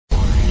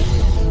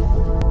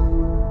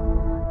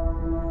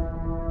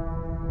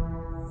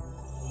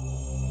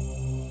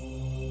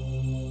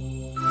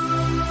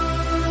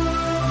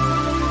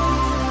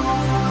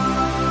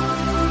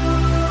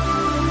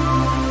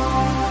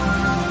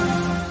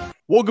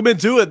Welcome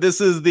into it. This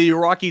is the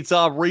Rocky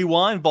Top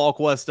Rewind,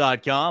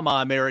 VolQuest.com.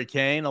 I'm Eric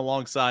Kane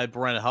alongside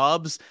Brent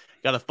Hubbs.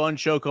 Got a fun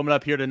show coming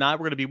up here tonight. We're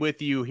going to be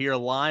with you here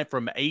live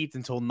from 8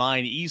 until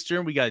 9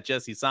 Eastern. We got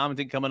Jesse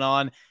Simonton coming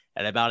on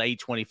at about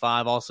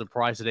 8:25. Also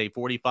Price at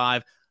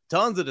 8:45.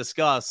 Tons to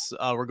discuss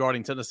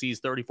regarding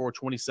Tennessee's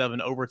 34-27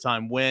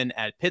 overtime win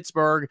at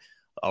Pittsburgh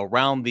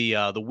around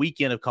the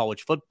weekend of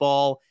college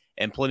football.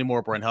 And plenty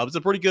more, Brent Hubbs.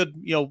 A pretty good,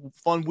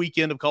 fun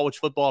weekend of college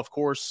football, of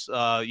course,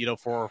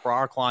 for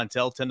our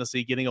clientele.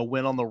 Tennessee getting a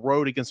win on the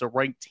road against a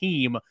ranked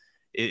team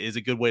is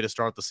a good way to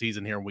start the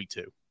season here in week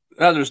 2.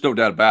 There's no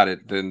doubt about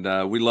it.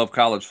 And we love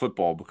college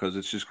football because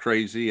it's just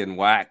crazy and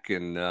whack.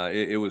 And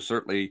it was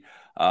certainly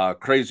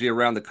crazy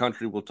around the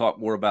country. We'll talk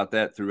more about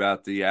that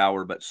throughout the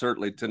hour. But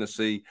certainly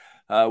Tennessee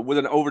with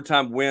an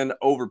overtime win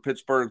over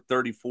Pittsburgh,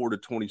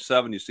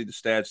 34-27. You see the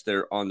stats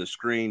there on the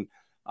screen.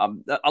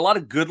 A lot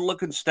of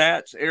good-looking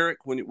stats, Eric,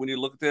 when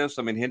you look at this.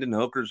 I mean, Hendon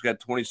Hooker's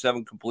got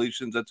 27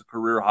 completions. That's a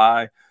career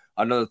high.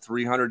 Another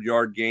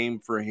 300-yard game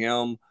for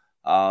him.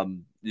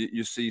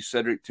 You see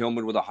Cedric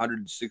Tillman with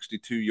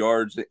 162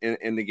 yards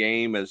in the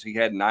game as he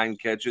had 9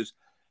 catches.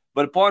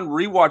 But upon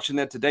rewatching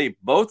that today,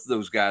 both of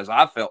those guys,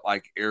 I felt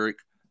like, Eric,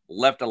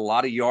 left a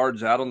lot of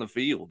yards out on the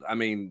field. I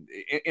mean,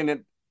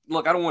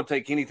 look, I don't want to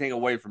take anything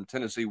away from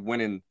Tennessee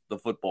winning the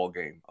football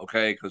game,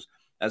 okay? Because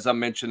as I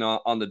mentioned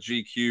on the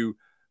GQ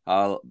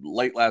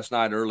late last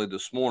night, early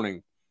this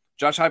morning,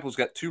 Josh Heupel's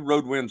got 2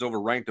 road wins over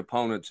ranked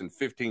opponents in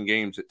 15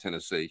 games at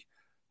Tennessee.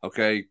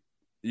 Okay,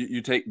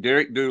 you take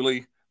Derek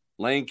Dooley,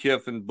 Lane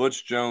Kiffin,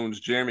 Butch Jones,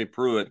 Jeremy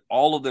Pruitt,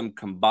 all of them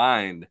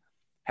combined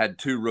had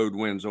 2 road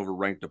wins over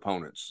ranked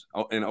opponents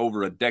in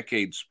over a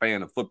decade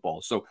span of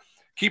football. So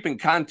keep in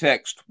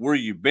context where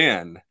you've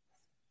been,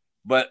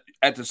 but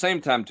at the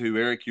same time too,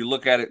 Eric, you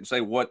look at it and say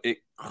what it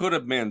could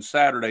have been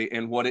Saturday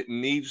and what it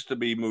needs to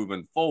be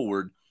moving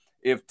forward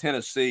if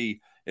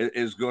Tennessee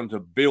is going to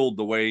build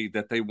the way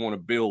that they want to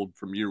build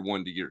from year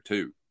 1 to year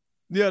 2.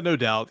 Yeah, no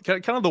doubt.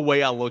 Kind of the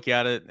way I look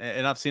at it,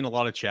 and I've seen a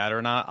lot of chatter,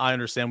 and I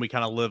understand we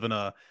kind of live in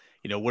a,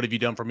 what have you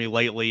done for me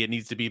lately? It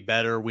needs to be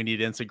better. We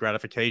need instant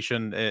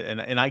gratification,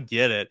 and I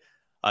get it.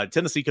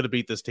 Tennessee could have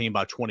beat this team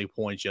by 20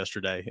 points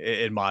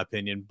yesterday, in my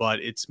opinion, but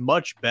it's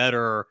much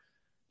better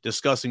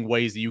discussing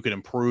ways that you can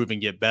improve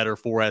and get better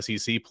for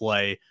SEC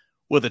play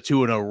with a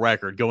 2-0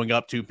 record, going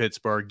up to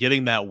Pittsburgh,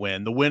 getting that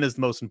win. The win is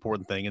the most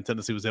important thing, and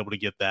Tennessee was able to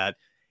get that,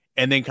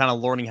 and then kind of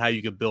learning how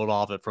you could build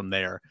off it from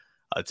there.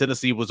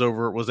 Tennessee was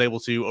able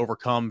to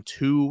overcome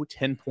 2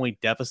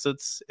 10-point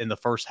deficits in the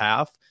first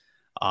half.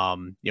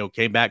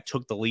 Came back,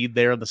 took the lead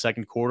there in the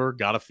second quarter,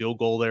 got a field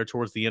goal there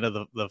towards the end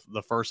of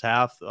the first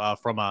half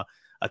from a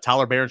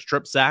Tyler Barron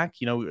strip sack.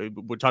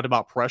 We talked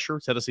about pressure.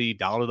 Tennessee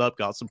dialed it up,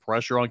 got some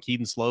pressure on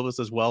Keaton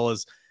Slovis as well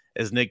as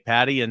Nick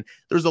Patty. And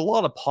there's a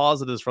lot of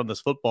positives from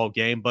this football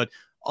game, but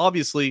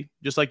obviously,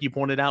 just like you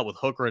pointed out with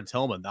Hooker and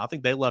Tillman, I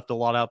think they left a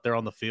lot out there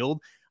on the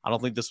field. I don't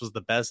think this was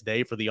the best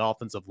day for the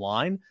offensive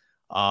line.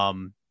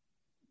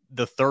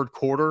 The third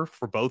quarter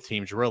for both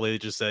teams, really, they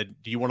just said,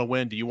 do you want to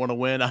win? Do you want to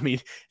win? I mean,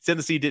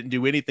 Tennessee didn't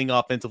do anything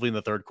offensively in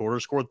the third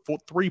quarter, scored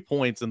 3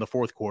 points in the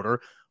fourth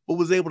quarter, but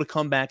was able to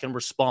come back and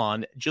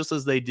respond just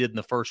as they did in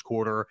the first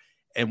quarter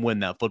and win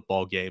that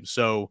football game.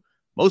 So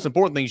most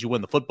important thing is you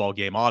win the football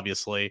game,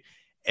 obviously,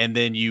 and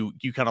then you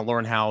kind of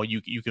learn how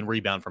you can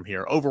rebound from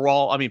here.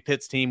 Overall, I mean,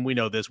 Pitt's team, we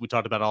know this. We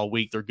talked about it all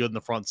week. They're good in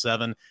the front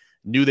 7.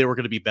 Knew they were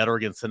going to be better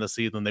against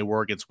Tennessee than they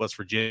were against West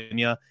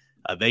Virginia.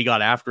 They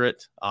got after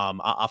it.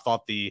 I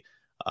thought the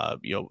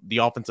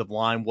offensive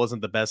line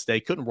wasn't the best day.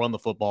 Couldn't run the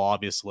football,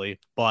 obviously,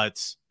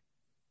 but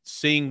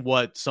seeing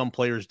what some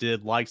players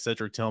did, like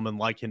Cedric Tillman,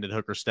 like Hendon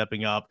Hooker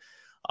stepping up,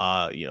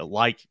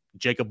 like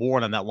Jacob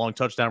Warren on that long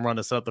touchdown run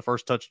to set up the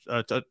first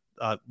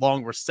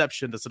long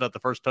reception to set up the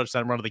first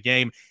touchdown run of the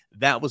game.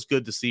 That was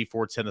good to see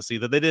for Tennessee,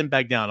 that they didn't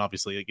back down,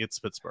 obviously,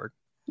 against Pittsburgh.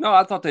 No,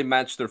 I thought they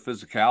matched their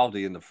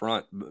physicality in the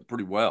front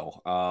pretty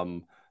well.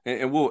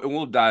 And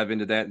we'll dive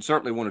into that, and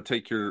certainly want to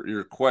take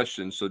your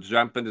questions. So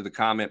jump into the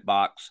comment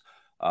box.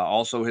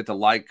 Also hit the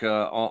like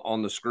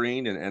on the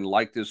screen and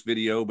like this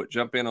video, but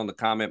jump in on the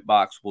comment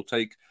box. We'll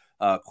take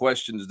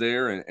questions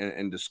there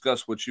and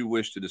discuss what you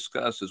wish to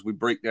discuss as we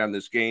break down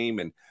this game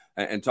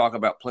and talk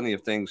about plenty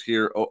of things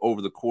here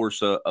over the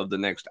course of the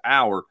next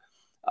hour.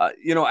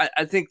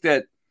 I think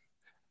that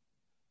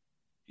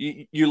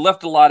you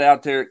left a lot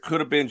out there. It could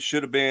have been,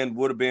 should have been,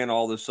 would have been,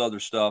 all this other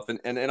stuff.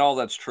 And all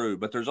that's true.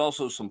 But there's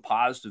also some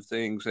positive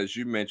things, as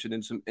you mentioned,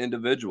 in some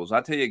individuals.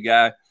 I tell you a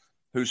guy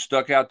who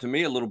stuck out to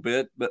me a little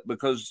bit, but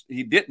because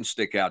he didn't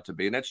stick out to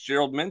me, and that's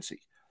Gerald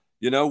Mincey.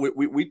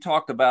 We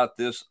talked about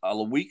this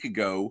a week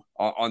ago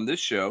on this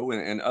show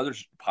and other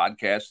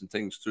podcasts and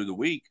things through the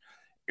week,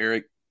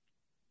 Eric.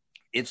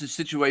 It's a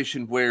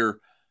situation where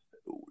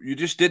you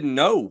just didn't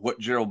know what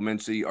Gerald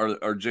Mincey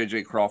or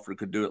J.J. Crawford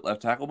could do at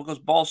left tackle because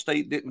Ball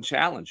State didn't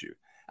challenge you.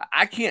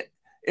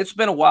 It's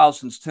been a while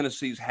since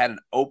Tennessee's had an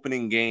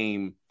opening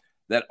game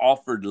that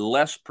offered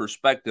less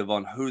perspective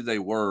on who they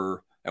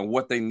were and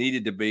what they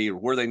needed to be or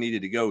where they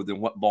needed to go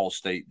than what Ball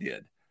State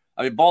did.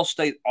 I mean, Ball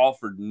State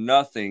offered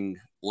nothing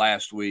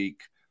last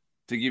week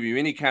to give you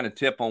any kind of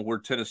tip on where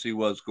Tennessee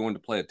was going to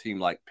play a team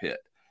like Pitt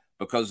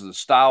because of the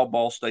style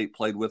Ball State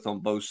played with on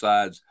both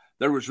sides.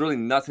 There was really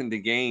nothing to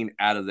gain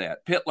out of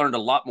that. Pitt learned a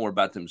lot more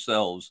about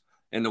themselves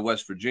in the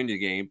West Virginia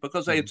game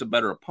because, hey, it's a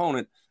better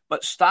opponent,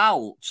 but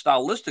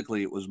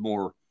stylistically it was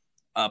more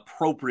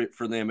appropriate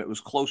for them. It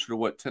was closer to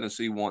what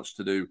Tennessee wants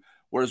to do,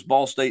 whereas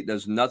Ball State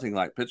does nothing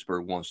like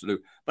Pittsburgh wants to do.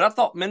 But I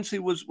thought Mincy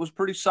was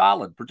pretty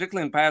solid,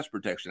 particularly in pass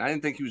protection. I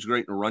didn't think he was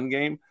great in the run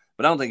game,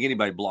 but I don't think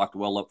anybody blocked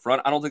well up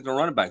front. I don't think the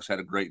running backs had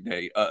a great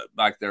day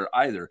back there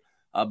either.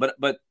 But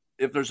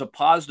if there's a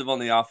positive on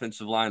the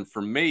offensive line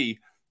for me,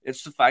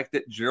 it's the fact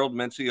that Gerald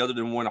Mincy, other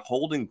than one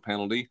holding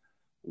penalty,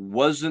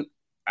 didn't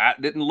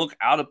look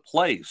out of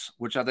place,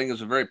 which I think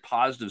is a very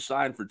positive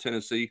sign for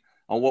Tennessee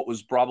on what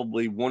was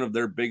probably one of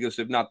their biggest,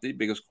 if not the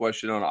biggest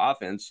question on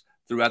offense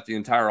throughout the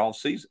entire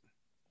offseason.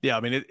 Yeah,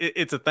 I mean,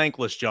 it's a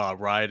thankless job,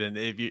 right? And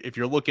if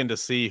you're looking to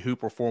see who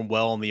performed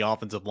well on the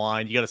offensive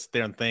line, you got to sit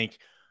there and think,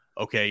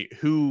 okay,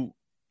 who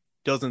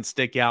doesn't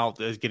stick out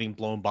as getting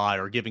blown by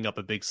or giving up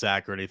a big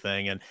sack or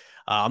anything? And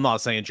I'm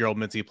not saying Gerald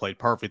Mincy played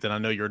perfect, and I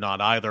know you're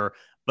not either,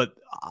 but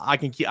I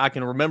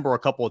can remember a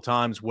couple of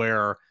times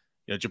where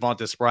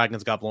Javonte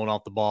Spraggins got blown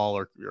off the ball,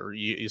 or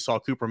you saw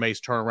Cooper Mace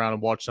turn around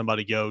and watch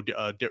somebody go.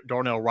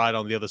 Darnell Wright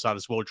on the other side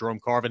as well, Jerome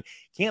Carvin.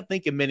 Can't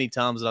think of many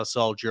times that I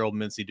saw Gerald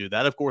Mincy do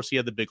that. Of course, he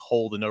had the big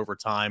hold in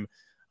overtime,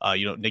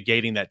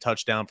 negating that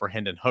touchdown for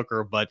Hendon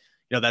Hooker. But,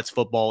 that's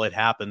football. It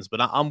happens.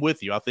 But I'm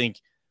with you. I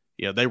think,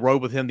 they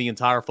rode with him the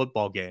entire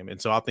football game.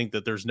 And so I think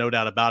that there's no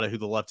doubt about it who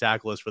the left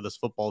tackle is for this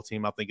football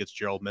team. I think it's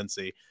Gerald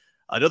Mincy.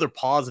 Another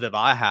positive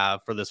I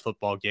have for this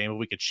football game, if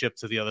we could shift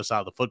to the other side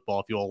of the football,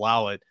 if you'll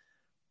allow it,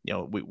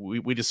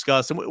 we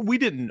discussed, and we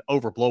didn't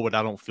overblow it.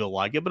 I don't feel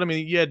like it, but I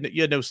mean, you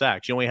had no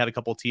sacks. You only had a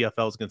couple of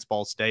TFLs against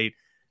Ball State.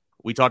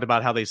 We talked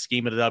about how they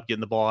schemed it up,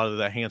 getting the ball out of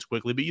their hands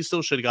quickly, but you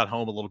still should have got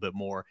home a little bit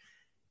more.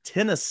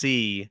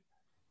 Tennessee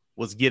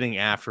was getting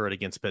after it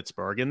against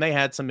Pittsburgh, and they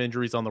had some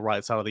injuries on the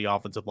right side of the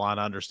offensive line.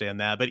 I understand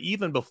that, but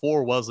even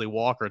before Wesley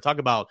Walker, talk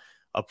about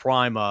a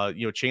prime,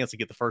 chance to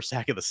get the first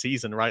sack of the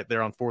season right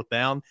there on fourth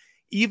down.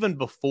 Even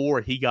before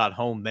he got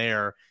home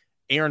there,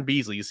 Aaron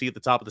Beasley, you see at the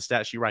top of the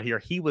stat sheet right here,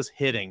 he was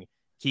hitting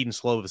Keaton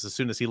Slovis as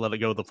soon as he let it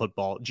go of the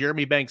football.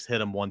 Jeremy Banks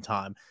hit him one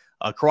time.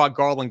 Karod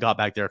Garland got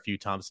back there a few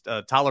times.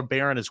 Tyler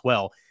Barron as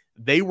well.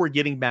 They were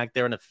getting back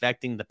there and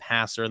affecting the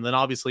passer. And then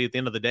obviously at the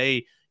end of the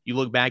day, you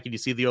look back and you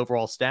see the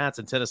overall stats,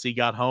 and Tennessee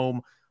got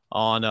home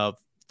on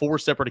 4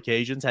 separate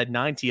occasions, had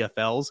 9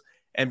 TFLs.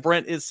 And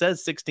Brent, it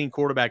says 16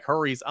 quarterback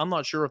hurries. I'm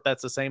not sure if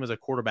that's the same as a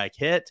quarterback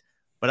hit,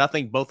 but I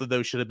think both of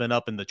those should have been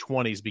up in the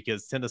 20s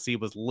because Tennessee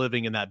was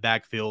living in that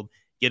backfield,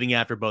 getting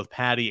after both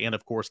Patty and,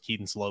 of course,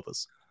 Keaton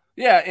Slovis.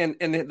 Yeah,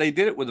 and they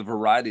did it with a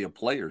variety of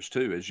players,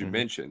 too, as you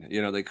mentioned.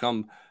 They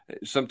come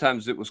 –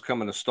 sometimes it was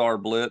coming a star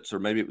blitz or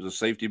maybe it was a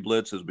safety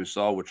blitz, as we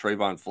saw with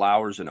Trayvon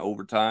Flowers in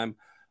overtime.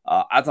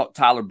 I thought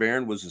Tyler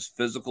Barron was as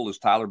physical as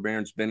Tyler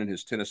Barron's been in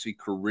his Tennessee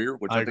career,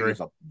 which I think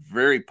is a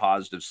very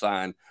positive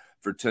sign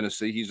for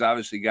Tennessee. He's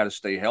obviously got to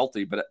stay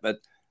healthy, but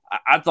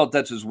I thought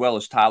that's as well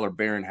as Tyler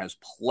Barron has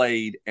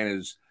played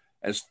and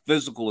as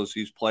physical as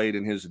he's played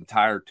in his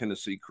entire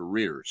Tennessee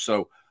career.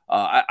 So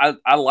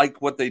I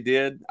liked what they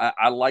did.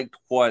 I liked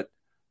what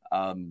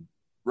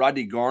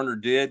Rodney Garner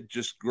did,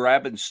 just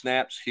grabbing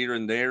snaps here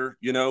and there,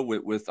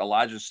 with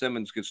Elijah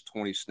Simmons gets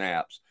 20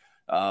 snaps.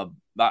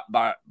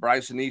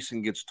 Bryson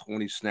Eason gets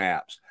 20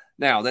 snaps.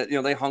 Now that,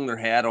 they hung their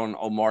hat on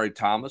Omari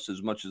Thomas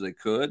as much as they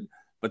could,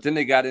 but then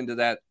they got into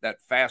that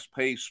fast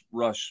paced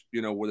rush,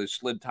 where they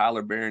slid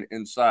Tyler Barron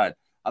inside.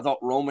 I thought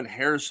Roman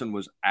Harrison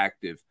was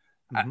active.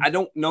 I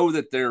don't know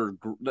that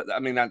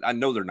I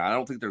know they're not. I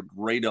don't think they're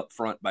great up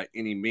front by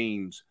any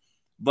means,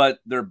 but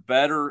they're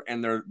better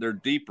and they're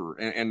deeper.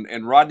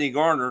 And Rodney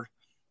Garner,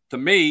 to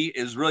me,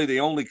 is really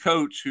the only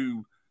coach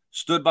who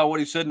stood by what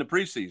he said in the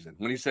preseason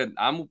when he said,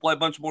 I'm going to play a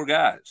bunch more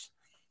guys.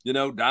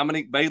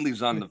 Dominique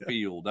Bailey's on the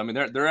field. I mean,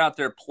 they're out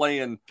there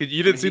playing.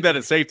 You didn't see that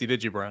at safety,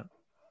 did you, Brian?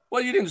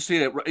 Well, you didn't see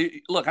it.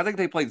 Look, I think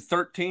they played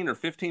 13 or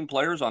 15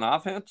 players on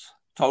offense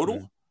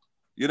total.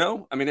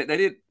 I mean, they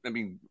did. I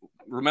mean,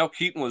 Ramel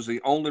Keaton was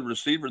the only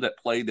receiver that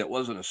played that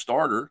wasn't a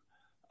starter.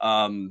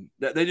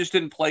 They just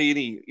didn't play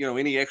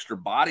any extra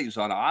bodies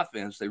on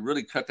offense. They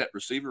really cut that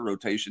receiver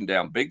rotation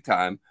down big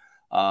time.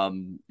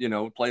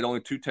 Played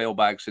only 2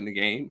 tailbacks in the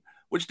game,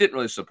 which didn't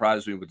really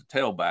surprise me with the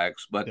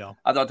tailbacks, but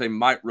I thought they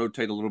might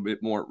rotate a little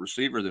bit more at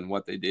receiver than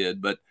what they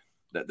did, but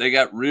they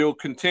got real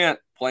content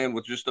playing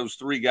with just those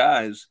 3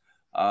 guys.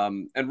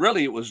 And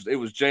really it was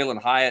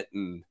Jalen Hyatt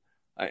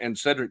and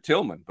Cedric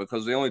Tillman,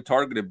 because they only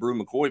targeted Brew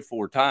McCoy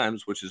 4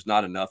 times, which is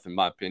not enough in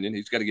my opinion.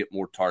 He's got to get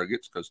more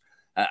targets because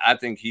I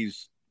think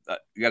he's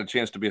got a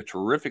chance to be a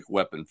terrific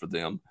weapon for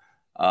them.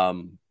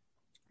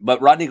 But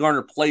Rodney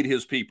Garner played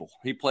his people.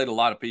 He played a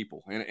lot of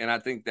people, and I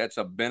think that's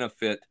a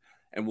benefit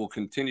and will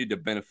continue to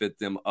benefit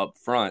them up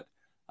front.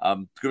 It's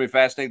going to be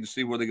fascinating to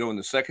see where they go in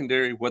the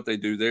secondary, what they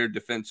do there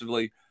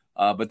defensively.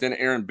 But then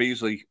Aaron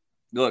Beasley,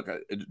 look,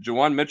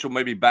 Juwan Mitchell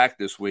may be back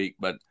this week,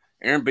 but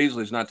Aaron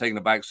Beasley is not taking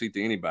a back seat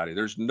to anybody.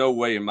 There's no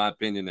way, in my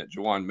opinion, that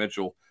Juwan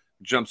Mitchell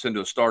jumps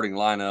into a starting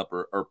lineup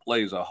or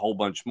plays a whole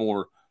bunch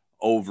more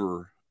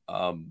over,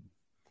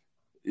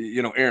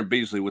 Aaron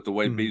Beasley with the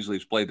way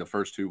Beasley's played the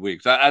first 2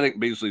 weeks. I think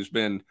Beasley's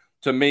been,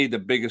 to me, the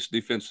biggest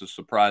defensive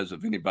surprise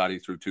of anybody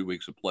through 2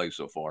 weeks of play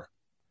so far.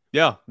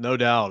 Yeah, no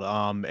doubt.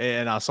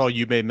 And I saw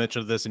you made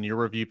mention of this in your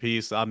review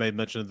piece. I made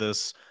mention of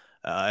this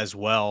as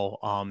well.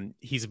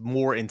 He's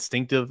more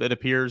instinctive, it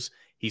appears.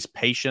 He's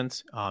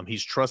patient.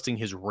 He's trusting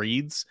his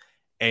reads,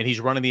 and he's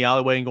running the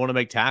alleyway and going to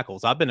make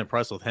tackles. I've been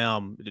impressed with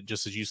him,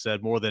 just as you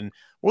said, more than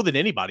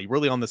anybody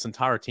really on this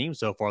entire team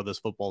so far this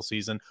football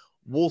season.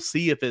 We'll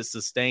see if it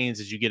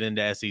sustains as you get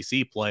into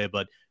SEC play,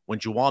 but when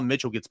Juwan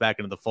Mitchell gets back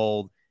into the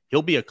fold,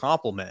 he'll be a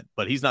compliment,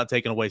 but he's not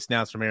taking away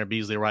snaps from Aaron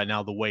Beasley right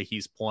now the way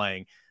he's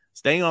playing.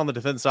 Staying on the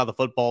defensive side of the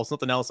football,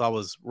 something else I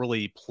was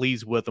really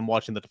pleased with in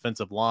watching the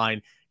defensive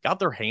line, got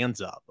their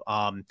hands up.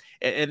 I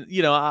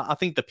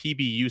think the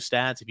PBU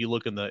stats, if you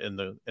look in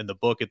the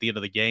book at the end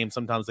of the game,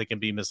 sometimes they can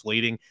be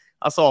misleading.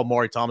 I saw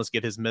Amari Thomas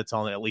get his mitts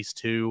on at least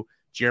 2.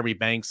 Jeremy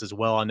Banks as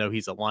well. I know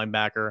he's a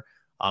linebacker.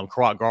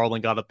 Karot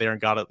Garland got up there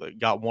and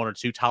got 1 or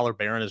 2. Tyler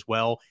Barron as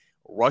well,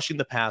 rushing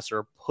the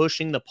passer,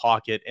 pushing the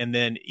pocket, and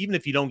then even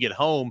if you don't get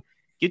home,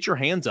 get your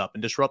hands up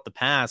and disrupt the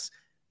pass.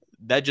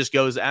 That just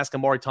goes, ask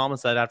Amari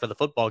Thomas that after the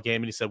football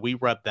game, and he said, we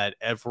rep that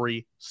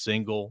every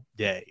single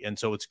day. And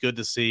so it's good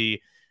to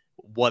see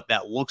what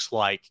that looks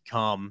like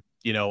come,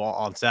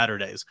 on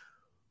Saturdays.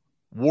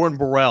 Warren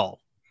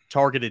Burrell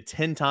targeted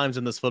 10 times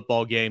in this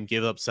football game,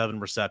 gave up 7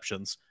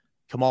 receptions.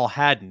 Kamal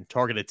Hadden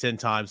targeted 10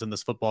 times in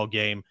this football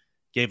game,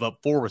 gave up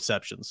 4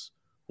 receptions.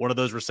 One of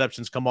those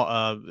receptions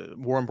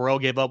Warren Burrell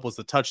gave up was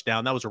the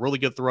touchdown. That was a really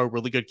good throw,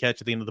 really good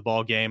catch at the end of the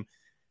ball game.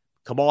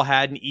 Kamal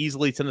Hadden,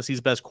 easily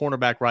Tennessee's best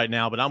cornerback right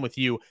now, but I'm with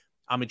you.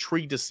 I'm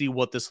intrigued to see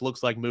what this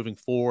looks like moving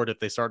forward if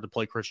they start to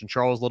play Christian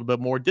Charles a little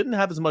bit more. Didn't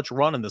have as much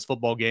run in this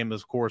football game,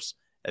 of course,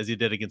 as he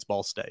did against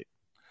Ball State.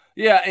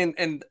 Yeah,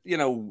 and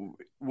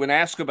when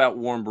asked about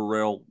Warren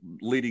Burrell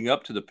leading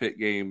up to the Pitt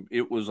game,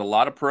 it was a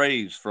lot of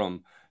praise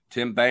from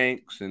Tim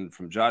Banks and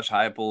from Josh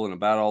Heupel and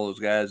about all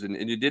those guys.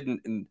 And you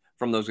didn't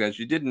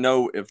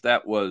know if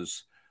that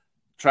was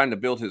trying to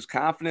build his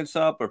confidence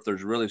up or if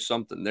there's really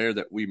something there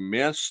that we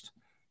missed.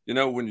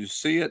 When you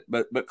see it,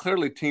 but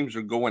clearly teams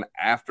are going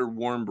after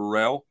Warren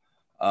Burrell,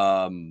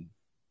 and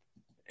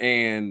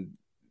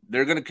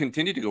they're going to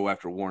continue to go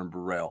after Warren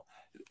Burrell.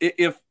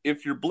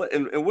 If you're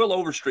and Will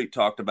Overstreet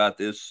talked about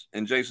this,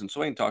 and Jason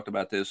Swain talked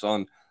about this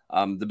on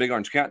the Big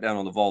Orange Countdown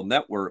on the Vol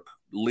Network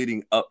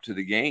leading up to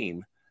the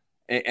game,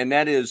 and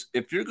that is,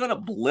 if you're going to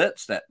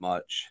blitz that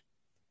much,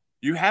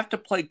 you have to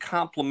play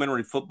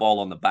complementary football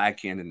on the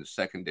back end in the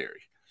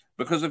secondary,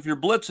 because if you're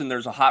blitzing,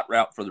 there's a hot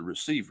route for the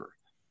receiver.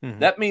 Mm-hmm.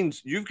 That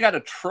means you've got to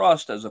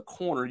trust as a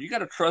corner, you got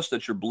to trust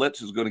that your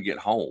blitz is going to get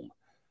home,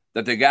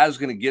 that the guy's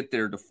going to get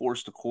there to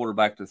force the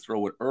quarterback to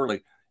throw it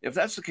early. If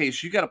that's the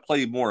case, you got to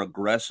play more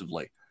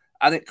aggressively.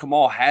 I think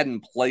Kamal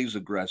Hadden plays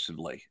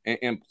aggressively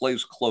and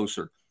plays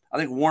closer. I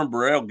think Warren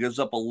Burrell gives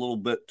up a little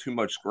bit too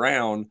much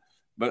ground,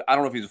 but I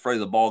don't know if he's afraid of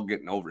the ball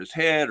getting over his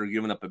head or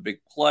giving up a big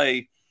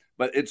play.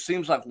 But it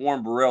seems like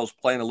Warren Burrell's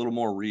playing a little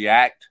more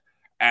react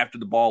after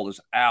the ball is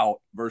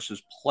out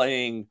versus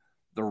playing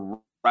the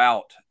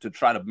route to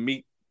try to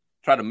meet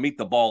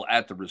the ball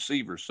at the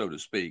receiver, so to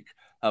speak,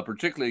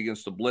 particularly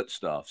against the blitz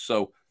stuff.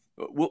 So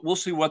we'll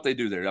see what they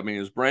do there. I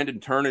mean, is Brandon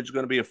Turnage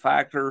going to be a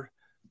factor?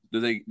 Do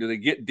they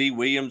get D.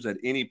 Williams at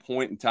any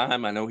point in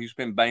time? I know he's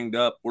been banged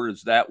up. Where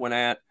is that one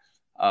at?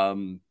 Are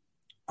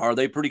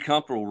they pretty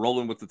comfortable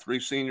rolling with the 3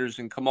 seniors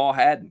and Kamal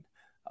Hadden?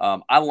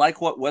 I like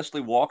what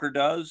Wesley Walker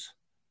does.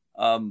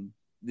 I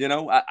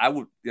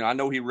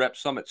know he reps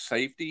some at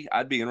safety.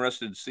 I'd be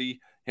interested to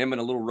see him in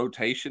a little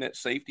rotation at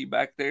safety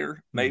back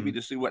there, maybe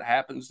to see what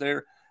happens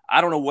there.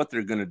 I don't know what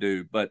they're going to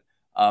do, but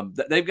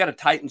they've got to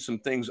tighten some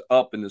things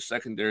up in the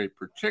secondary,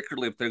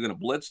 particularly if they're going to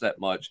blitz that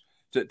much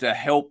to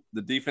help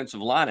the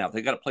defensive line out.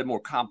 They got to play more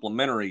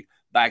complementary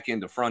back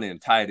end to front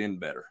end, tie it in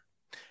better.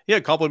 Yeah,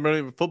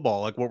 complementary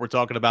football, like what we're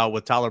talking about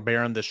with Tyler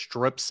Barron, the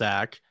strip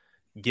sack,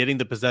 getting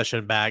the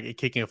possession back, and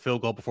kicking a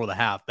field goal before the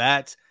half.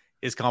 That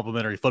is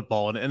complementary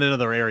football, and in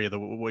another area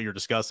what you're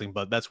discussing,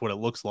 but that's what it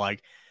looks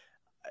like.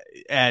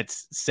 At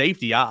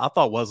safety, I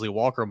thought Wesley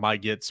Walker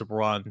might get some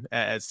run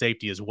at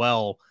safety as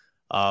well,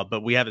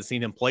 but we haven't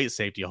seen him play at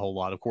safety a whole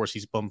lot. Of course,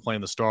 he's been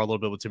playing the star a little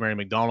bit with Tamari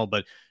McDonald,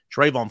 but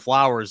Trayvon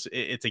Flowers,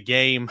 it's a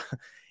game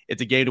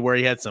to where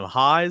he had some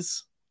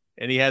highs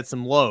and he had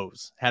some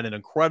lows. Had an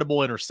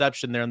incredible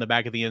interception there in the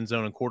back of the end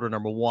zone in quarter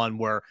number 1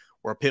 where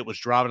Pitt was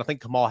driving. I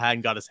think Kamal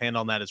Hadden got his hand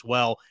on that as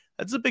well.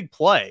 That's a big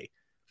play.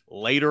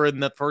 Later in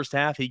the first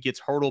half, he gets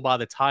hurdled by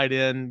the tight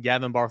end,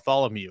 Gavin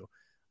Bartholomew.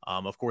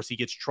 Of course, he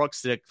gets truck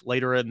sticked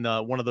later in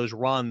one of those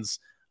runs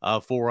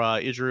for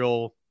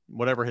Israel,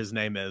 whatever his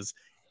name is.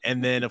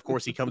 And then, of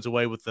course, he comes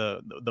away with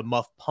the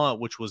muff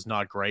punt, which was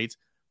not great,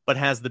 but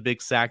has the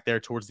big sack there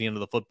towards the end of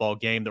the football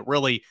game that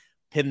really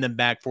pinned them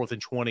back 4th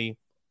and 20,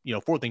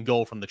 4th and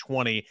goal from the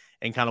 20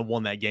 and kind of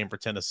won that game for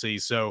Tennessee.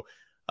 So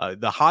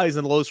the highs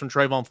and lows from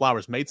Trayvon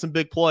Flowers, made some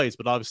big plays,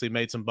 but obviously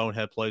made some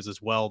bonehead plays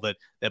as well that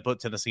put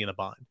Tennessee in a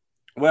bind.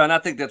 Well, and I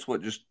think that's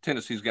what just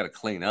Tennessee's got to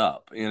clean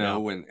up, Yeah.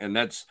 and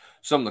that's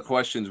some of the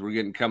questions we're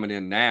getting coming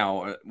in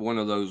now. One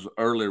of those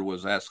earlier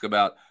was asked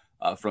about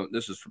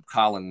this is from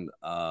Colin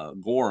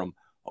Gorham.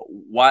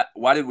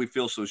 Why did we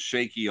feel so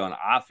shaky on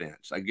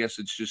offense? I guess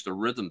it's just a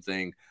rhythm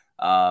thing.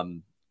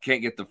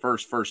 Can't get the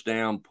first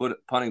down,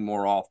 punting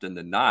more often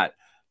than not.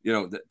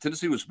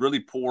 Tennessee was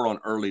really poor on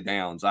early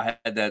downs. I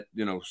had that,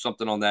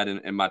 something on that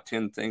in my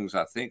 10 things,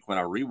 I think, when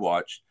I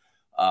rewatched.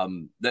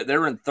 That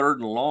they're in third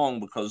and long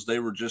because they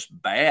were just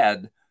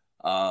bad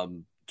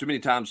too many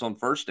times on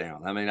first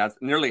down. I mean,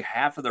 nearly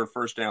half of their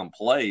first down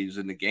plays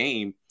in the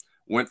game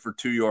went for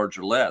 2 yards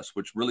or less,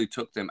 which really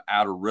took them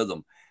out of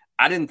rhythm.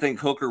 I didn't think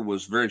Hooker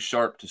was very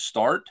sharp to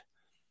start.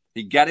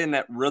 He got in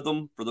that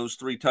rhythm for those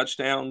 3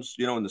 touchdowns,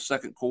 in the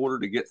second quarter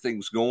to get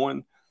things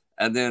going.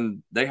 And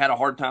then they had a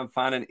hard time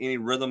finding any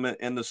rhythm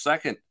in the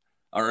second,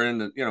 or in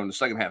the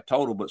second half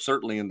total, but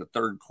certainly in the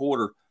third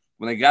quarter.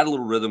 When they got a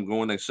little rhythm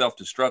going, they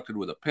self-destructed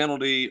with a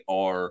penalty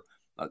or,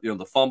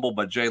 the fumble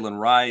by Jalen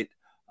Wright.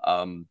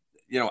 I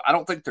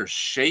don't think they're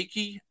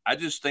shaky. I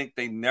just think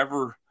they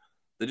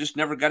just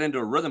never got into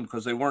a rhythm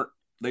because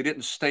they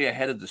didn't stay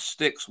ahead of the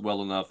sticks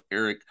well enough,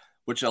 Eric,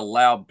 which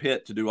allowed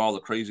Pitt to do all the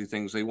crazy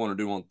things they want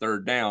to do on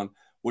third down,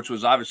 which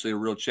was obviously a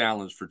real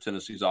challenge for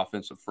Tennessee's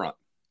offensive front.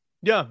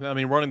 Yeah, I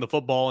mean, running the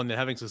football and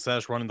having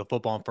success running the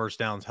football on first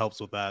downs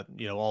helps with that,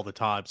 all the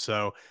time.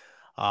 So,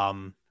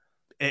 um,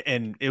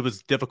 and it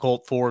was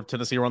difficult for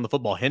Tennessee to run the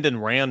football. Hendon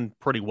ran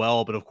pretty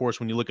well, but of course,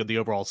 when you look at the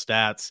overall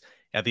stats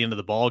at the end of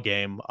the ball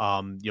game,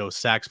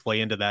 sacks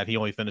play into that. He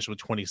only finished with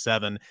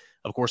 27.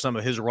 Of course, some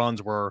of his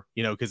runs were,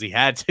 because he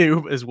had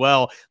to as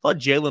well. I thought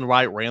Jalen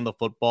Wright ran the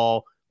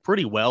football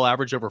pretty well,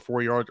 average over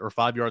 4 yards or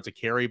 5 yards a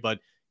carry, but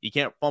you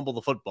can't fumble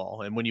the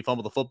football. And when you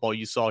fumble the football,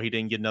 you saw he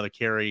didn't get another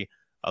carry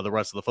the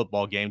rest of the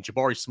football game.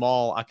 Jabari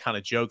Small, I kind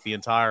of joked the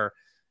entire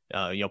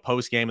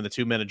post game and the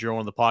 2-minute drill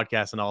on the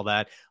podcast and all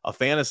that. A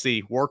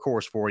fantasy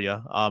workhorse for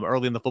you.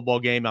 Early in the football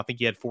game, I think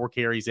he had 4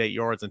 carries, 8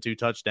 yards, and 2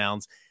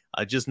 touchdowns.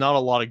 Just not a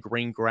lot of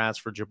green grass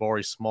for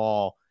Jabari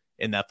Small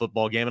in that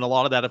football game. And a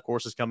lot of that, of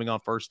course, is coming on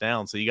first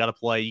down. So you got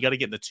to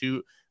get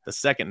the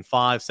second and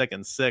 5, second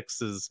and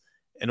 6s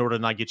in order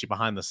to not get you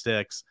behind the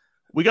sticks.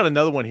 We got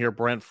another one here,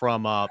 Brent,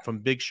 from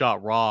Big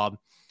Shot Rob.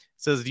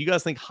 Says, do you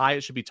guys think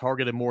Hyatt should be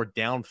targeted more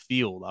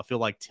downfield? I feel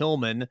like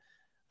Tillman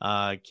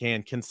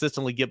can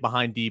consistently get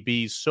behind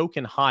DBs. So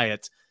can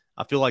Hyatt.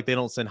 I feel like they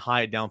don't send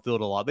Hyatt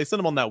downfield a lot. They sent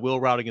him on that wheel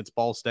route against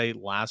Ball State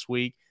last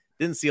week.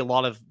 Didn't see a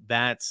lot of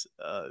that,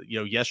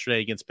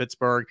 yesterday against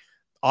Pittsburgh.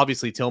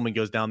 Obviously, Tillman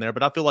goes down there,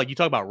 but I feel like you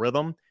talk about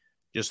rhythm,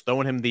 just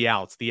throwing him the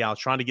outs,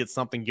 trying to get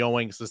something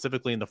going,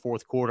 specifically in the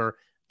fourth quarter,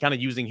 kind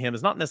of using him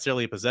as not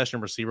necessarily a possession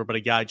receiver, but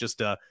a guy just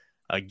to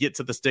get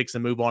to the sticks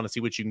and move on and see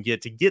what you can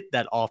get to get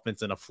that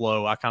offense in a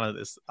flow. I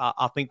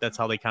think that's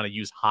how they kind of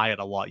use Hyatt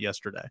a lot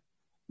yesterday.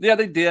 Yeah,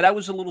 they did. I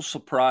was a little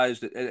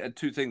surprised at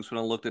 2 things when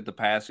I looked at the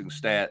passing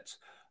stats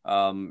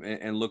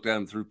and looked at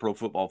them through Pro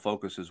Football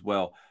Focus as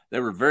well. They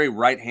were very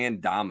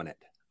right-hand dominant,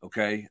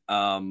 okay?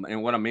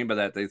 And what I mean by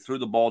that, they threw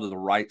the ball to the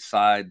right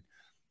side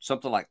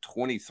something like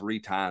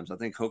 23 times. I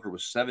think Hooker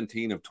was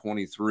 17 of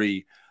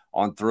 23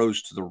 on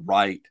throws to the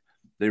right.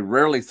 They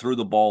rarely threw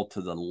the ball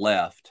to the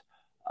left.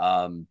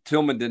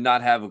 Tillman did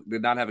not have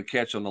a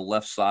catch on the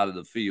left side of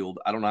the field.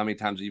 I don't know how many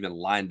times he even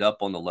lined up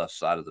on the left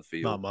side of the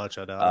field. Not much,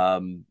 I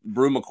doubt.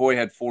 Brew McCoy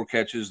had 4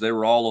 catches. They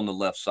were all on the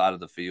left side of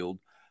the field.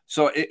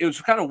 So it was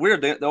kind of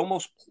weird. They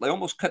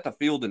almost cut the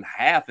field in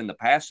half in the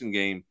passing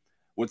game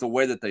with the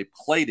way that they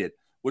played it,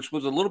 which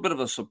was a little bit of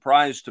a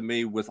surprise to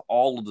me with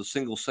all of the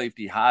single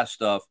safety high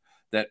stuff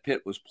that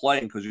Pitt was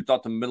playing, because you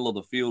thought the middle of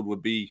the field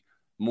would be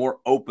more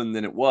open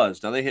than it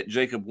was. Now they hit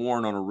Jacob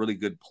Warren on a really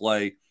good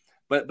play.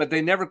 But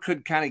they never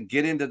could kind of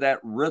get into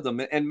that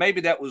rhythm. And maybe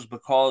that was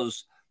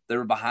because they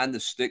were behind the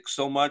sticks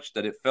so much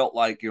that it felt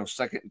like,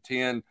 second and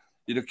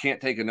 10,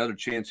 can't take another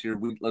chance here.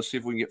 Let's see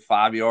if we can get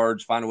 5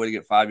 yards, find a way to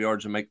get 5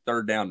 yards and make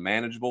third down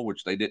manageable,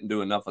 which they didn't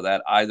do enough of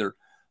that either.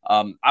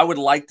 I would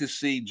like to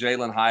see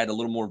Jalen Hyatt a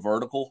little more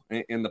vertical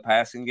in the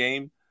passing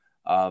game,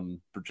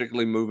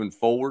 particularly moving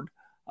forward.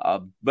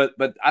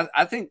 But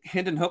I think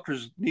Hendon Hooker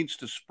needs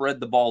to spread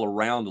the ball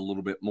around a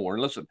little bit more.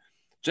 And listen,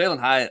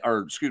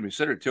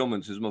 Cedric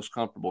Tillman's his most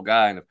comfortable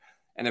guy.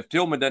 And if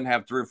Tillman doesn't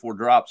have 3 or 4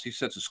 drops, he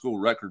sets a school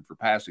record for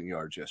passing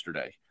yards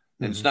yesterday.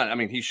 And It's not,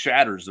 he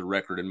shatters the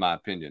record in my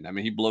opinion.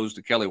 He blows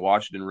the Kelly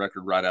Washington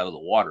record right out of the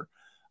water.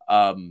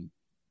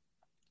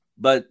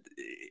 But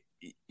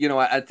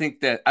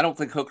I don't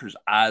think Hooker's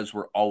eyes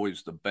were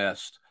always the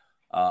best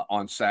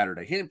on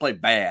Saturday. He didn't play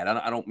bad.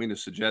 I don't mean to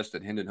suggest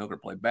that Hendon Hooker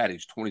played bad.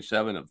 He's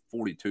 27 of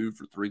 42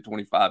 for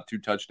 325, 2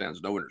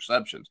 touchdowns, no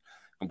interceptions.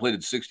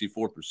 Completed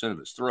 64% of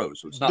his throws.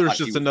 So it's not there's like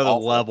just another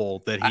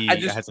level that he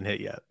hasn't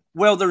hit yet.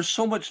 Well, there's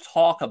so much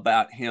talk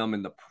about him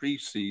in the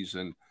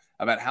preseason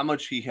about how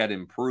much he had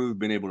improved,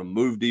 being able to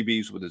move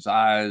DBs with his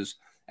eyes,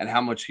 and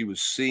how much he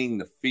was seeing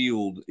the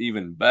field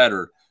even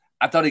better.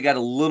 I thought he got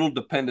a little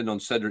dependent on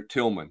Cedric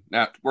Tillman.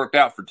 Now, it worked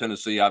out for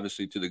Tennessee,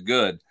 obviously, to the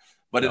good,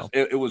 but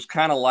it was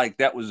kind of like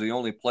that was the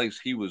only place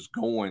he was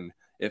going,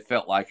 it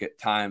felt like at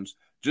times,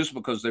 just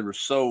because they were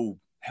so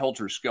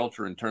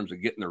helter-skelter in terms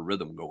of getting their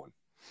rhythm going.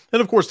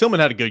 And of course, Tillman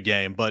had a good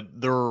game, but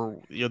there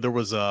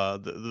was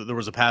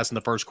a pass in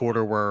the first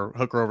quarter where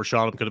Hooker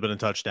overshot him, could have been a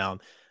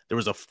touchdown. There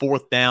was a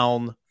 4th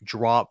down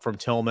drop from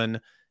Tillman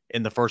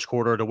in the first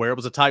quarter to where it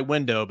was a tight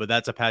window, but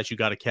that's a pass you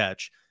got to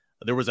catch.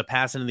 There was a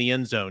pass into the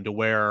end zone to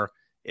where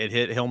it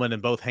hit Hillman in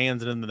both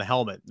hands and into the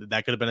helmet.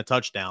 That could have been a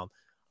touchdown.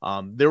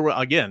 There were,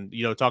 again,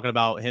 talking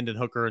about Hendon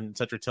Hooker and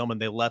Cedric Tillman,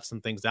 they left some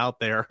things out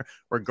there,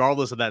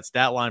 regardless of that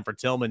stat line for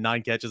Tillman,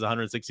 9 catches,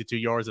 162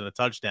 yards and a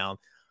touchdown.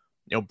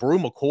 Bru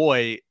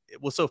McCoy,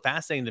 what's so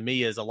fascinating to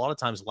me is a lot of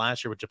times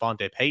last year with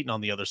Javonte Payton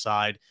on the other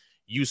side,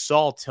 you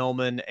saw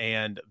Tillman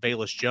and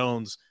Bayless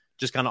Jones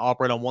just kind of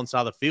operate on one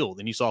side of the field,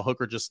 and you saw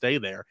Hooker just stay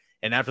there.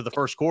 And after the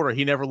first quarter,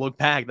 he never looked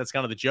back. That's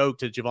kind of the joke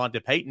to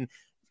Javonte Payton.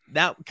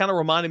 That kind of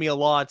reminded me a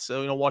lot.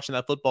 So, watching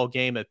that football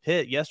game at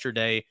Pitt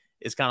yesterday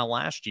is kind of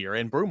last year.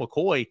 And Bru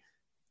McCoy,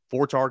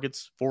 4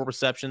 targets, 4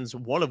 receptions,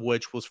 one of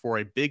which was for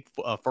a big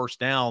first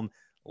down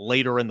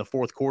later in the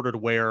fourth quarter to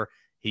where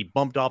he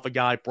bumped off a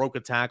guy, broke a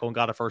tackle, and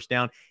got a first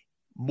down.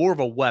 More of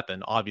a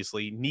weapon,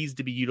 obviously, needs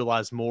to be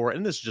utilized more.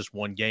 And this is just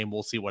one game.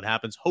 We'll see what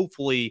happens.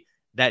 Hopefully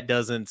that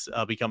doesn't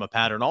become a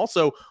pattern.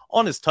 Also,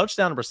 on his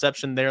touchdown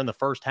reception there in the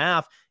first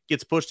half,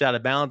 gets pushed out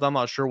of bounds. I'm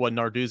not sure what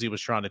Narduzzi was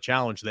trying to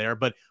challenge there,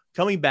 but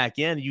coming back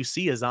in, you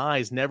see his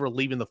eyes never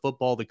leaving the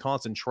football, the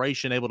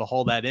concentration, able to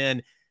haul that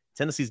in.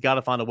 Tennessee's got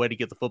to find a way to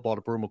get the football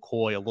to Bru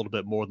McCoy a little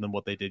bit more than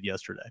what they did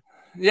yesterday.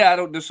 Yeah, I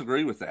don't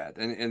disagree with that.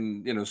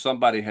 And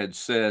somebody had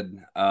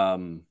said,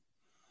 move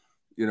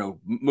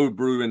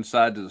Bru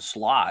inside to the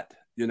slot,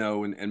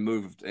 and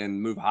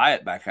move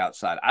Hyatt back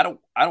outside. I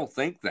don't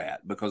think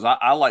that, because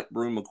I like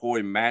Bru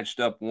McCoy matched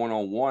up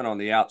one-on-one on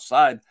the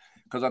outside,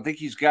 because I think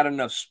he's got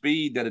enough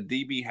speed that a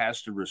DB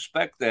has to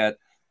respect that.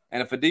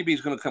 And if a DB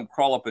is going to come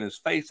crawl up in his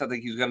face, I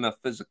think he's got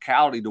enough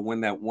physicality to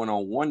win that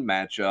one-on-one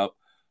matchup.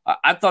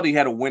 I thought he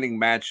had a winning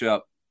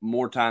matchup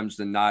more times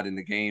than not in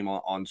the game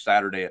on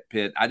Saturday at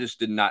Pitt. I just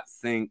did not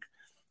think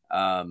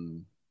I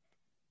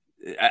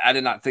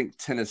did not think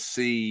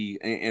Tennessee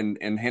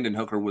and Hendon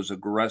Hooker was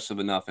aggressive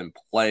enough in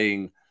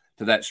playing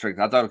to that strength.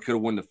 I thought it could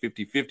have won the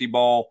 50-50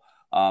 ball.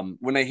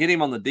 When they hit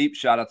him on the deep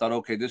shot, I thought,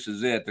 okay, this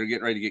is it. They're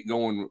getting ready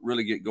to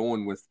really get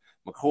going with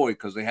McCoy,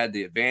 because they had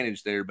the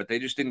advantage there, but they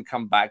just didn't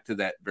come back to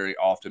that very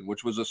often,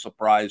 which was a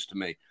surprise to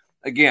me.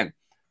 Again,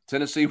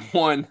 Tennessee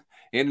won.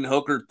 Hendon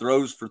Hooker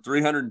throws for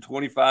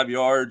 325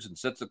 yards and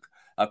sets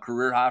a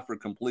career high for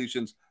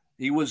completions.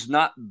 He was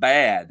not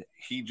bad.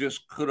 He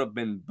just could have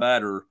been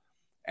better.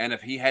 And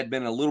if he had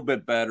been a little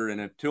bit better, and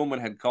if Tillman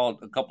had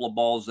caught a couple of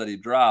balls that he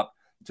dropped,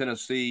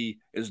 Tennessee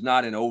is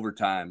not in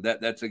overtime.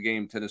 That's a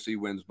game Tennessee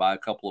wins by a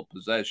couple of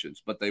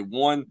possessions. But they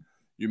won.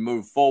 You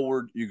move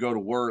forward, you go to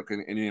work,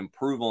 and you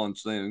improve on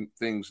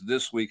things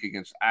this week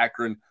against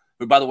Akron,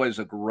 who, by the way, is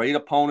a great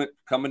opponent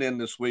coming in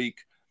this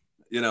week.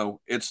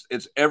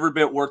 It's every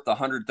bit worth the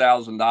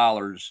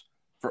 $100,000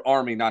 for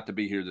Army not to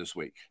be here this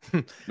week,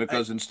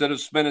 because instead of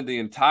spending the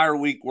entire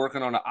week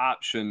working on an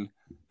option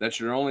that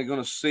you're only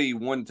going to see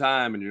one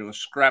time and you're going to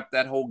scrap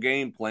that whole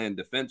game plan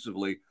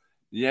defensively,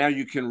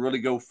 you can really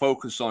go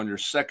focus on your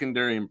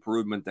secondary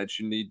improvement that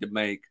you need to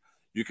make.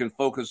 You can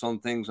focus on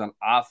things on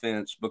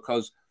offense,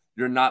 because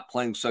you're not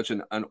playing such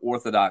an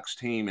unorthodox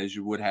team as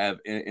you would have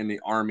in the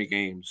Army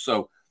game.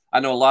 So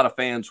I know a lot of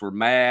fans were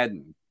mad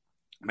and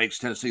makes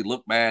Tennessee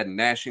look bad and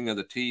gnashing of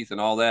the teeth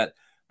and all that.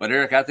 But,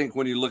 Eric, I think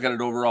when you look at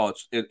it overall,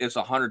 it's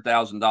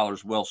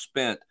 $100,000 well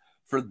spent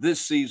for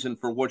this season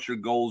for what your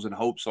goals and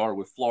hopes are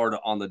with Florida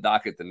on the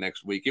docket the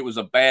next week. It was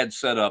a bad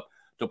setup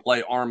to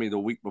play Army the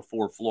week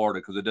before Florida,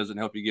 because it doesn't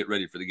help you get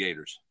ready for the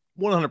Gators.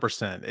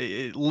 100%.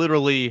 It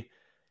literally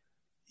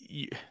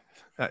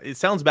it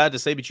sounds bad to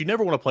say, but you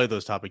never want to play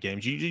those type of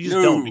games. You just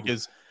don't,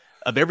 because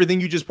of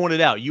everything you just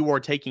pointed out. You are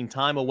taking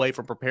time away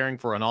from preparing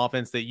for an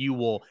offense that you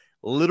will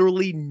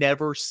literally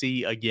never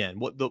see again.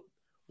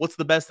 What's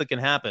the best that can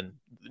happen?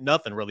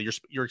 Nothing, really.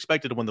 You're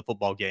expected to win the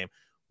football game.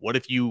 What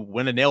if you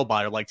win a nail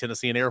biter like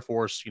Tennessee and Air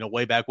Force,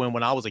 way back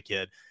when I was a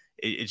kid?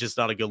 It's just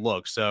not a good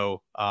look.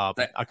 So I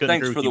couldn't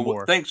agree with you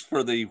more. Thanks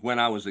for the when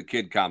I was a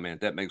kid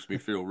comment. That makes me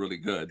feel really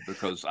good,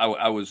 because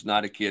I was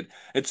not a kid.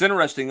 It's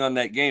interesting on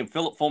that game.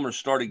 Philip Fulmer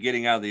started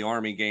getting out of the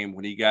Army game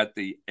when he got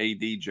the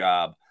AD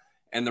job.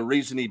 And the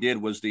reason he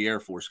did was the Air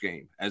Force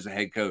game as a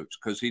head coach,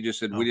 because he just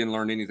said, we didn't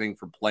learn anything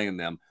from playing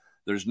them.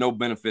 There's no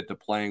benefit to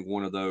playing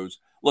one of those.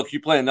 Look,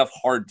 you play enough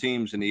hard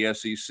teams in the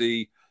SEC.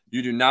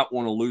 You do not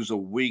want to lose a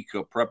week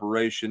of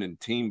preparation and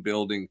team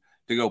building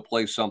to go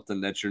play something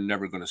that you're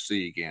never going to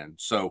see again.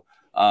 So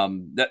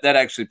that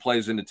actually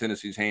plays into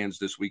Tennessee's hands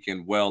this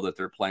weekend well, that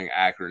they're playing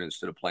Akron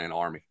instead of playing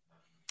Army.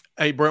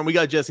 Hey, Brent, we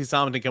got Jesse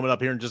Simonton coming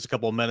up here in just a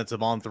couple of minutes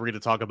of On 3 to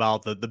talk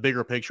about the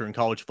bigger picture in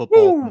college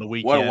football from the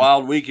weekend. What a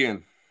wild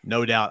weekend.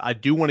 No doubt. I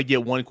do want to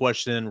get one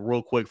question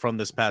real quick from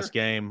this past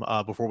game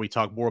before we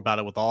talk more about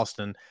it with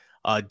Austin.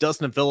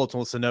 Dustin Phillips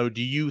wants to know,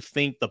 do you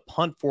think the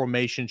punt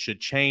formation should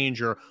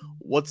change, or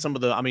what's some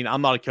of the – I mean,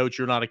 I'm not a coach,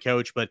 you're not a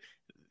coach, but,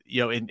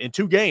 in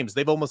 2 games,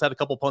 they've almost had a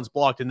couple punts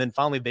blocked, and then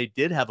finally they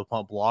did have a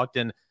punt blocked,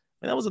 and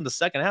mean, that was in the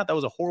second half. That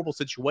was a horrible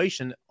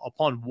situation.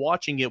 Upon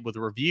watching it with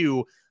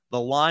review, the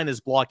line is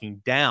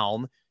blocking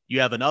down. You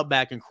have an up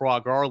back in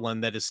Croc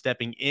Garland that is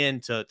stepping in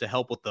to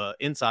help with the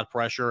inside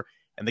pressure,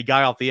 and the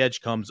guy off the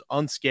edge comes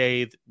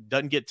unscathed,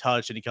 doesn't get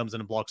touched, and he comes in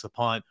and blocks the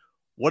punt.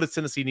 What does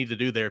Tennessee need to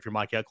do there if you're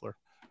Mike Ekeler?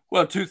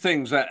 Well, two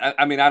things.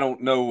 I mean, I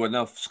don't know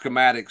enough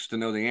schematics to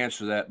know the answer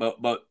to that,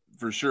 but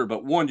for sure.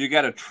 But one, you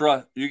got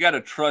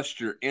to trust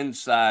your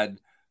inside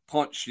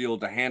punt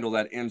shield to handle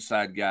that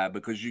inside guy,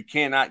 because you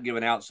cannot give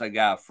an outside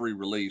guy a free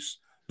release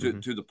to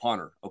the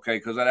punter, okay?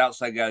 Because that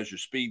outside guy is your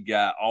speed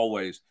guy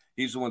always.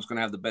 He's the one that's going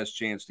to have the best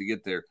chance to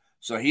get there.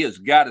 So he has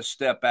got to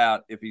step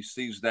out if he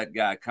sees that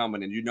guy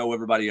coming, and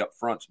everybody up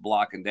front's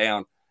blocking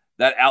down.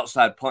 That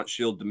outside punt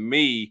shield, to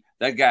me,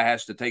 that guy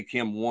has to take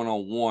him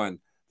one-on-one.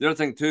 The other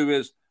thing, too,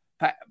 is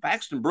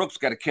Paxton Brooks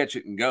got to catch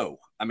it and go.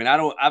 I mean,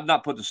 I've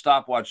not put the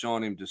stopwatch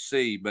on him to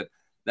see, but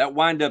that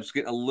windup's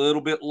getting a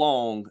little bit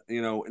long,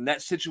 in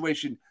that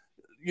situation.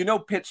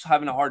 Pitt's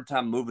having a hard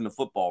time moving the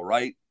football,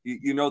 right?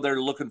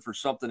 They're looking for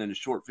something in the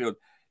short field.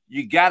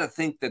 You got to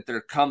think that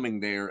they're coming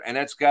there, and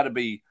that's got to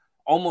be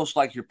almost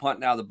like you're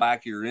punting out of the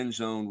back of your end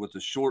zone with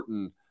a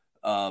shortened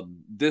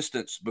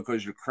distance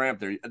because you're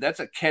cramped there.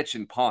 That's a catch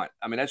and punt.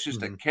 I mean, that's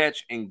just a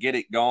catch and get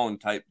it gone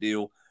type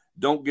deal.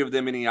 Don't give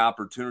them any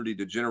opportunity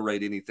to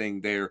generate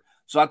anything there.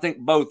 So I think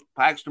both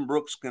Paxton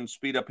Brooks can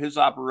speed up his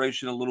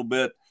operation a little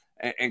bit,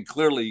 and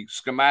clearly,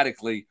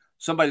 schematically,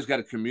 somebody's got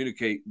to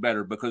communicate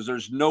better, because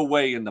there's no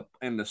way in the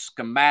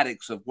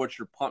schematics of what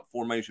your punt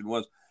formation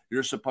was,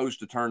 you're supposed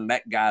to turn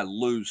that guy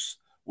loose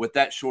with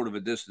that short of a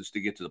distance to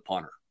get to the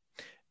punter.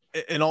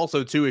 And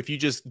also, too, if you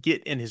just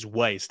get in his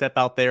way, step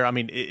out there. I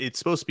mean, it's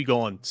supposed to be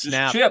going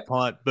snap,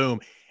 punt, boom.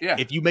 Yeah.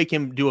 If you make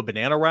him do a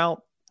banana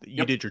route,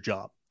 you did your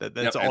job.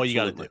 That's all you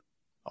got to do.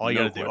 All you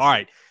got to do. All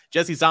right.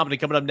 Jesse Thompson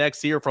coming up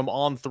next here from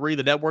On 3,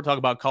 the network, talk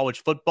about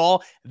college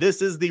football.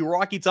 This is the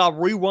Rocky Top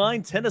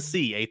Rewind.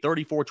 Tennessee, a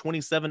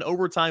 34-27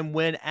 overtime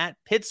win at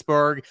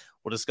Pittsburgh.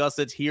 We'll discuss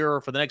it here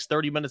for the next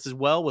 30 minutes as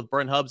well with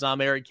Brent Hubbs.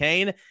 I'm Eric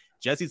Kane.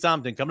 Jesse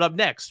Thompson coming up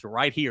next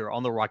right here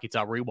on the Rocky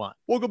Top Rewind.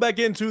 We'll go back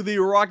into the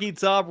Rocky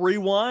Top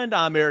Rewind.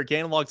 I'm Eric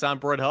Kane alongside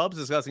Brent Hubbs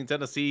discussing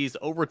Tennessee's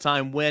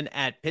overtime win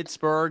at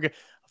Pittsburgh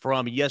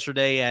from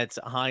yesterday at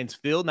Heinz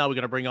Field. Now we're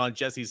going to bring on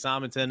Jesse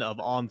Simonton of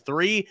On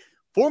 3.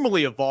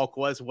 Formerly of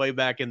VolQuest way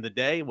back in the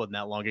day. Wasn't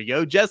that long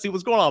ago. Jesse,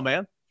 what's going on,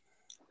 man?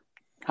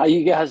 How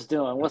you guys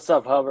doing? What's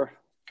up, Hubber?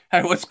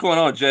 Hey, what's going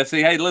on,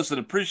 Jesse? Hey, listen,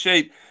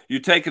 appreciate you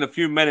taking a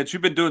few minutes.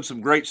 You've been doing some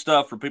great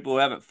stuff for people who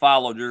haven't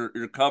followed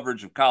your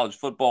coverage of college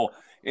football,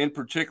 in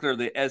particular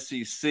the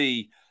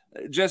SEC.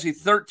 Jesse,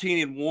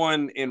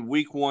 13-1 in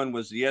week one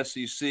was the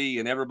SEC,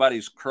 and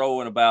everybody's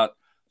crowing about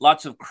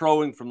lots of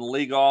crowing from the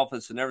league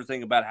office and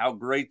everything about how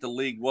great the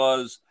league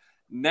was.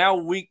 Now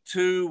week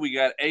two, we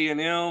got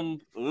A&M.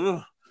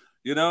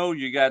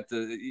 You got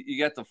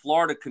the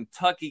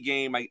Florida-Kentucky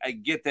game. I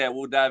get that.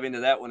 We'll dive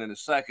into that one in a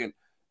second.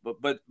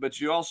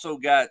 But you also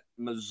got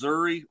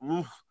Missouri,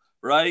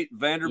 right?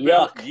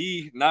 Vanderbilt,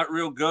 not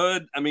real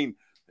good. I mean,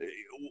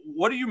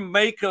 what do you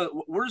make of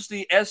 – where's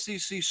the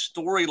SEC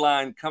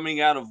storyline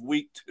coming out of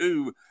week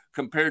two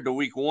compared to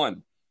week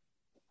one?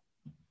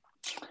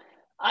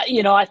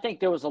 I think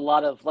there was a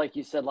lot of, like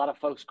you said, a lot of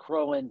folks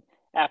crowing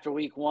after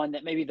week one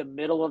that maybe the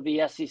middle of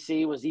the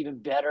SEC was even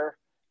better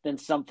than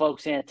some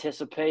folks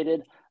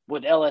anticipated,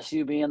 with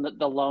LSU being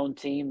the lone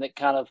team that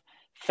kind of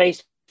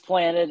face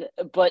planted.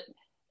 But,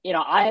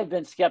 I have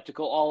been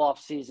skeptical all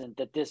off season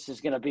that this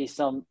is going to be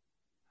some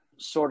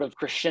sort of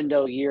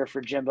crescendo year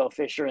for Jimbo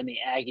Fisher and the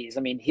Aggies.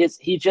 I mean,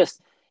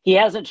 he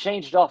hasn't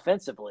changed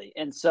offensively.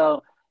 And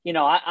so,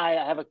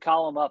 I have a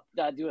column up,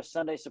 I do a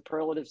Sunday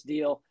superlatives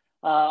deal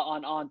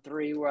on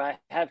 3 where I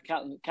have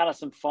kind of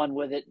some fun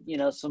with it,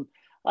 some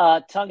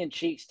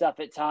tongue-in-cheek stuff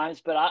at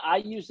times. But I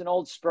used an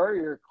old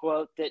Spurrier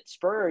quote that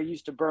Spurrier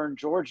used to burn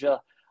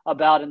Georgia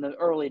about in the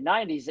early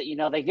 90s,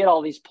 that, they get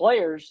all these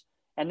players,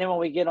 and then when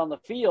we get on the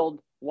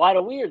field, why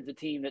do we are the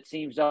team that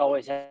seems to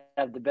always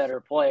have the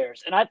better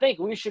players? And I think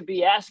we should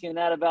be asking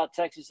that about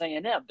Texas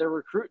A&M. They're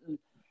recruiting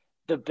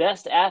the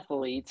best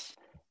athletes.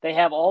 They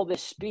have all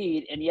this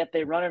speed, and yet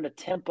they run in a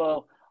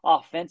tempo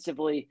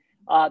offensively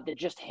that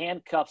just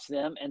handcuffs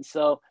them. And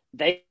so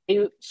they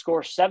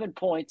score 7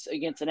 points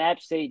against an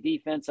App State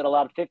defense that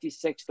allowed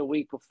 56 the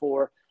week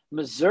before.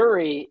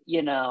 Missouri,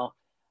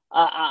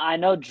 I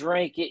know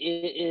Drake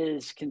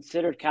is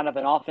considered kind of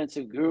an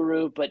offensive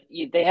guru, but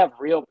they have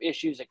real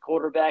issues at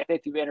quarterback. They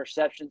threw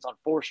interceptions on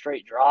 4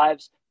 straight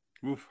drives.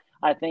 Oof.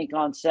 I think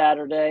on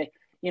Saturday.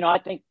 I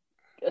think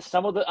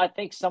some of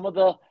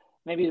the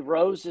maybe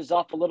Rose is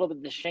off a little bit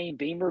of the Shane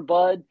Beamer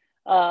bud.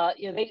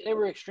 They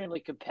were extremely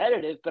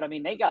competitive, but I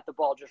mean they got the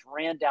ball just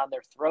ran down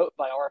their throat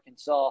by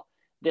Arkansas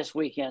this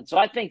weekend. So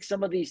I think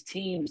some of these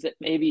teams that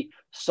maybe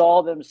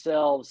saw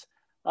themselves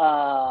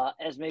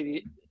as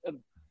maybe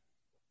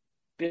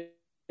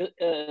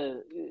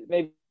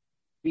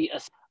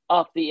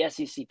up the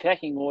SEC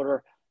pecking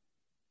order.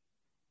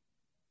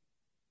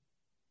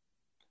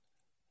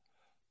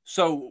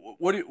 So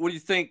what do you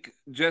think,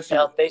 Jesse?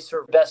 They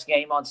served best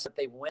game on.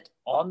 They went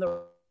on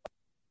the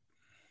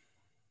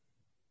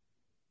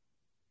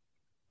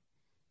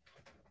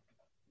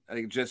I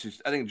think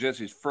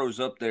Jesse's froze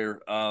up there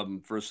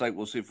for a sec.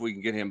 We'll see if we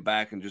can get him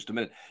back in just a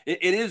minute.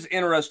 It is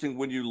interesting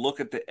when you look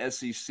at the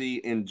SEC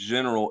in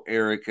general,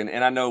 Eric, and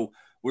I know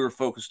we were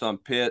focused on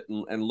Pitt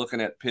and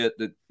looking at Pitt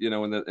that,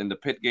 in the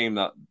Pitt game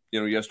that,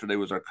 yesterday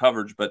was our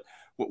coverage. But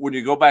when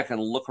you go back and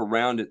look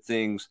around at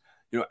things,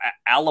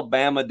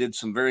 Alabama did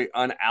some very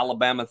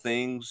un-Alabama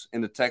things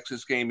in the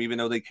Texas game, even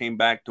though they came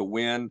back to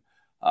win.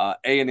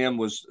 A&M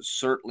was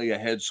certainly a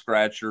head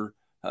scratcher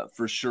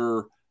for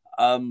sure.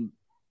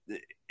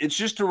 It's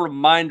just a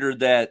reminder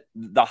that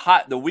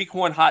the week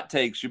one hot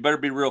takes you better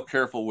be real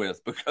careful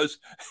with, because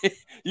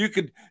you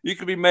could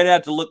be made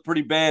out to look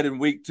pretty bad in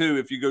week two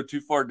if you go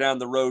too far down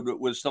the road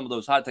with some of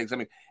those hot takes. I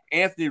mean,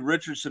 Anthony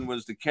Richardson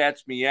was the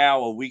cat's meow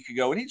a week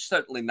ago, and he's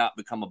certainly not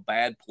become a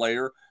bad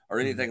player or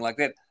anything like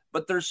that.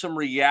 But there's some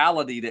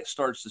reality that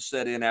starts to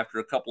set in after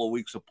a couple of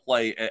weeks of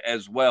play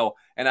as well,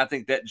 and I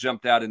think that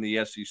jumped out in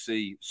the SEC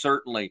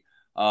certainly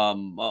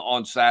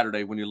on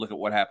Saturday when you look at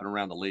what happened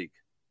around the league.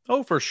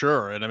 Oh, for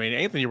sure. And I mean,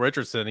 Anthony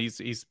Richardson, he's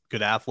a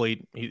good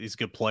athlete. He's a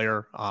good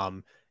player.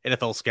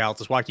 NFL scouts.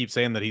 That's why I keep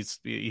saying that he's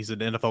an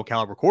NFL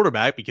caliber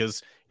quarterback,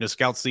 because,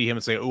 scouts see him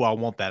and say, oh, I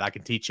want that. I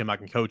can teach him. I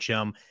can coach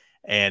him.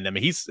 And I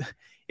mean,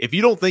 if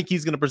you don't think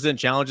he's going to present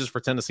challenges for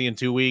Tennessee in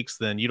 2 weeks,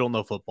 then you don't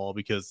know football,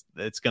 because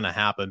it's going to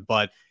happen.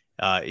 But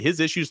his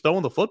issues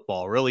throwing the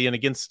football, really. And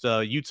against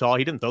Utah,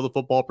 he didn't throw the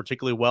football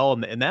particularly well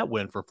in that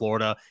win for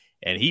Florida.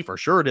 And he for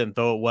sure didn't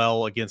throw it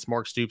well against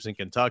Mark Stoops in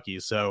Kentucky.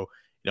 So,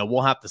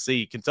 we'll have to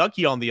see.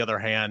 Kentucky, on the other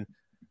hand,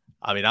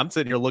 I mean, I'm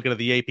sitting here looking at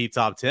the AP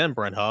top 10,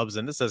 Brent Hubbs,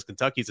 and this says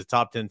Kentucky's a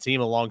top 10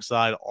 team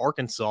alongside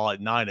Arkansas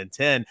at 9 and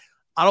 10.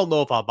 I don't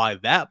know if I'll buy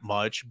that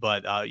much,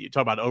 but you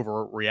talk about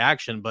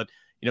overreaction. But,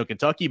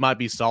 Kentucky might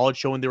be solid,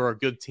 showing they're a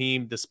good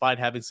team despite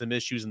having some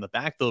issues in the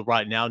backfield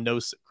right now.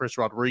 No Chris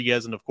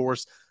Rodriguez, and, of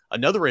course,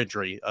 another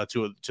injury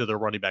to their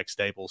running back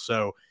stable.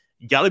 So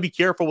you got to be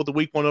careful with the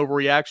week one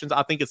overreactions.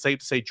 I think it's safe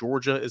to say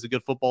Georgia is a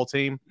good football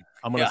team.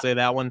 I'm going to say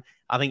that one.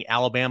 I think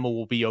Alabama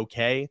will be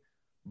okay,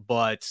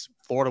 but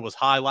Florida was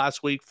high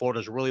last week.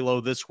 Florida's really low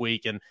this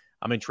week, and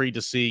I'm intrigued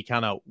to see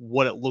kind of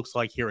what it looks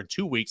like here in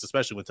 2 weeks,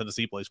 especially when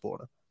Tennessee plays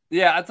Florida.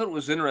 Yeah, I thought it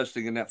was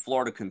interesting in that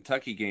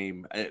Florida-Kentucky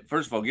game.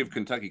 First of all, give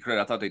Kentucky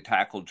credit. I thought they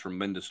tackled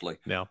tremendously.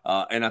 Yeah.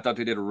 And I thought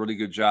they did a really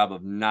good job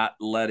of not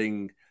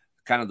letting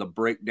kind of the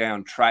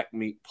breakdown track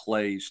meet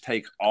plays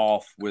take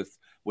off with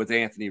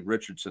Anthony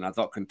Richardson. I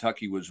thought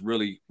Kentucky was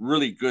really,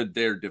 really good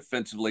there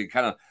defensively,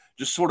 kind of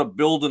just sort of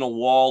building a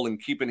wall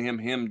and keeping him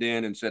hemmed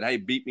in, and said, hey,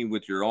 beat me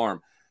with your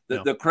arm.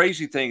 The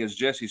crazy thing is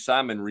Jesse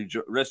Simonton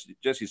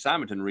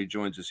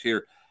rejoins us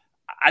here.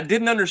 I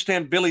didn't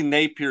understand Billy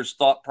Napier's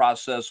thought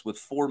process with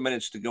 4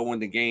 minutes to go in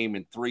the game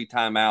and 3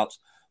 timeouts,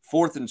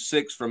 4th and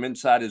 6 from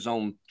inside his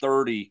own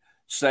 30,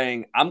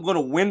 saying, I'm going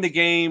to win the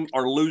game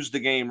or lose the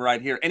game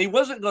right here. And he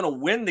wasn't going to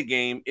win the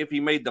game if he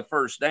made the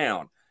first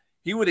down.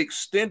 He would have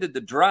extended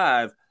the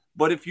drive,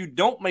 but if you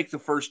don't make the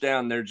first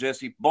down there,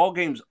 Jesse, ball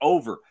game's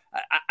over.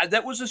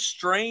 That was a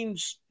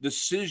strange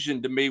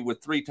decision to me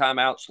with 3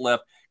 timeouts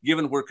left,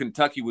 given where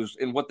Kentucky was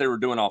and what they were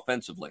doing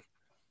offensively.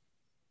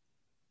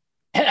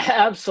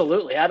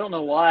 Absolutely. I don't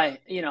know why.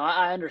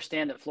 I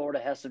understand that Florida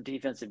has some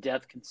defensive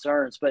depth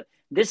concerns, but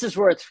this is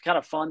where it's kind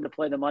of fun to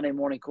play the Monday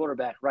morning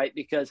quarterback, right?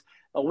 Because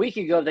a week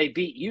ago they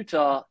beat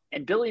Utah,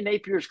 and Billy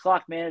Napier's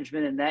clock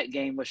management in that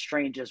game was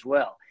strange as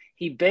well.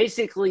 He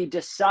basically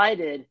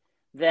decided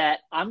that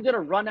I'm going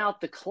to run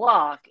out the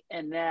clock,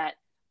 and that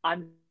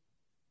I'm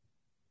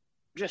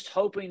just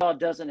hoping Utah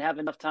doesn't have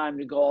enough time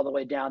to go all the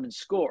way down and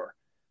score.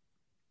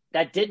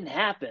 That didn't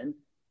happen.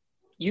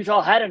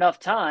 Utah had enough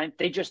time.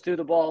 They just threw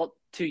the ball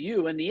to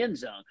you in the end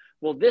zone.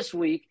 Well, this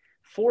week,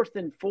 4th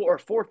and 4 or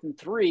 4th and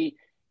 3,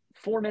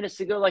 4 minutes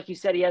to go, like you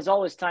said, he has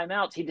all his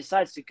timeouts. He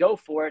decides to go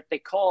for it. They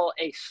call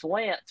a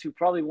slant to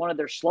probably one of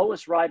their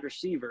slowest wide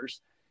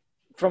receivers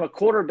from a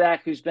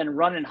quarterback who's been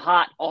running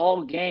hot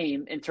all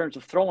game in terms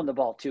of throwing the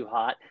ball too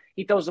hot.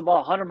 He throws the ball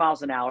 100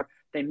 miles an hour.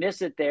 They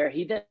miss it there.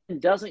 He then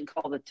doesn't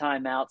call the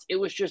timeouts. It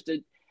was just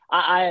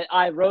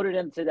I wrote it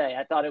in today.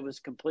 I thought it was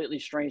a completely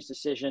strange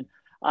decision.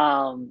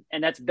 And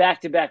that's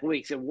back-to-back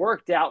weeks. It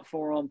worked out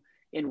for him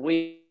in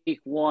week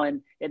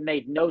one. It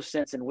made no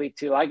sense in week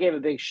two. I gave a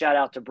big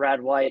shout-out to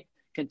Brad White,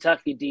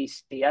 Kentucky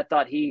DC. I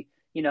thought he,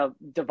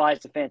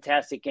 devised a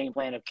fantastic game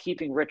plan of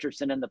keeping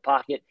Richardson in the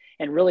pocket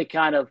and really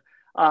kind of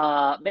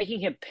making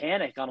him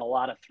panic on a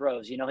lot of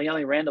throws. He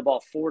only ran the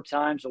ball 4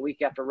 times a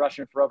week after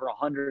rushing for over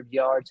 100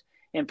 yards.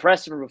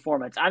 Impressive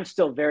performance. I'm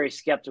still very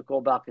skeptical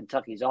about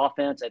Kentucky's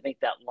offense. I think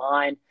that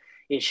line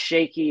is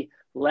shaky.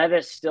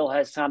 Levis still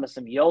has some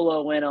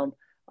YOLO in him.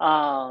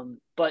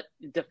 But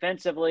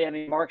defensively,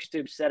 Mark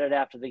Stoops said it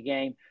after the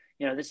game.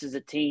 This is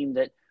a team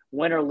that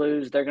win or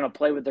lose, they're going to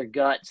play with their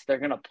guts. They're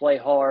going to play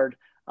hard.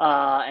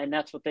 And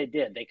that's what they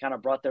did. They kind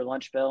of brought their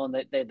lunch bell, and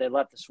they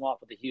left the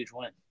swamp with a huge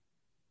win.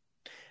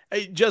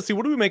 Hey, Jesse,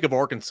 what do we make of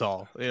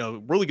Arkansas?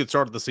 Really good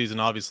start of the season,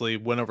 obviously.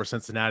 Went over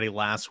Cincinnati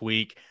last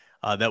week.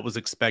 That was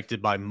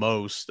expected by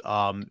most.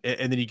 And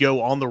then you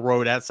go on the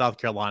road at South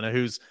Carolina,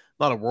 who's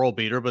not a world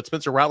beater, but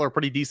Spencer Rattler, a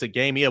pretty decent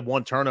game. He had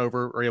one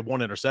turnover or he had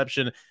one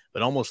interception,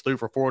 but almost threw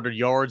for 400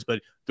 yards.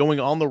 But going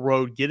on the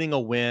road, getting a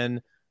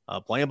win,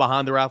 playing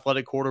behind their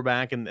athletic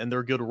quarterback and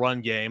their good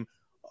run game.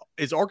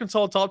 Is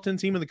Arkansas a top 10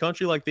 team in the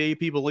country like the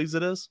AP believes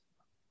it is?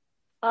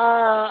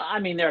 I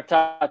mean, they're a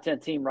top 10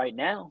 team right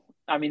now.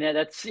 I mean,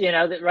 that's,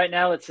 that right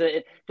now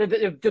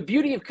the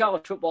beauty of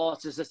college football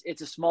is just,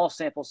 it's a small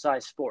sample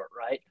size sport,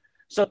 right?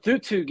 So through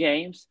 2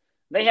 games,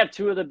 they have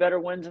 2 of the better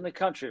wins in the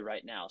country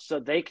right now. So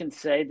they can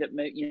say that,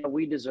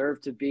 we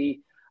deserve to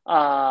be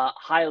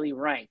highly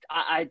ranked.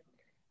 I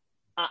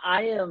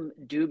am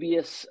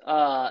dubious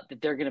that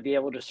they're going to be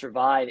able to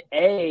survive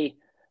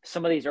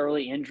some of these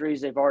early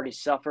injuries they've already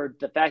suffered.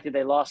 The fact that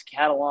they lost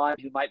Catalan,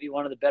 who might be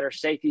one of the better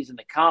safeties in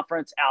the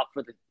conference, out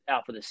for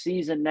the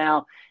season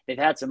now. They've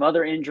had some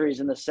other injuries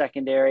in the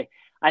secondary.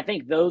 I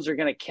think those are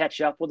going to catch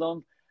up with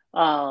them.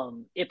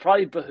 It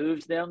probably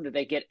behooves them that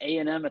they get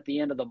A&M at the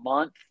end of the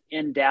month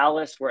in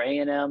Dallas, where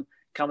A&M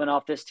coming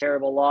off this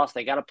terrible loss.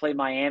 They got to play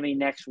Miami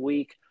next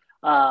week.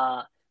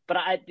 But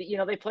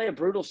they play a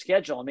brutal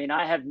schedule. I mean,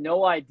 I have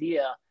no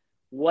idea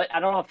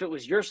I don't know if it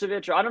was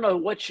Yurcevich or I don't know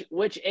which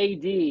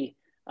AD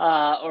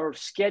or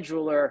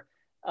scheduler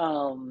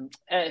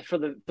for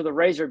the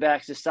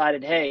Razorbacks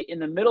decided, hey, in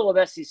the middle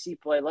of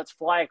SEC play, let's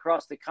fly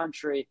across the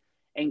country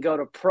and go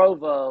to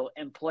Provo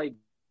and play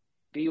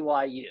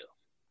BYU.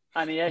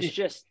 I mean, that's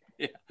just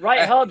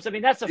right, Hubs. I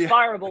mean, that's a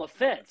fireable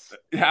offense.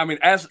 Yeah, I mean,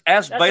 ask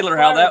Baylor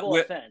how that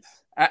went.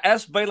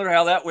 Ask Baylor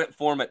how that went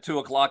for him at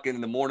 2:00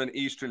 in the morning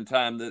Eastern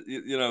time.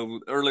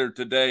 That earlier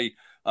today.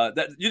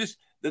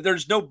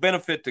 There's no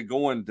benefit to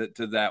going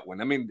to that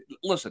one. I mean,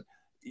 listen.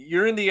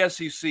 You're in the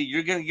SEC.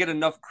 You're going to get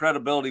enough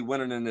credibility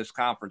winning in this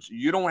conference.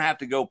 You don't have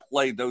to go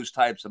play those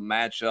types of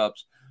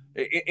matchups.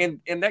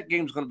 And that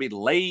game's going to be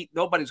late.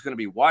 Nobody's going to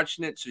be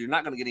watching it, so you're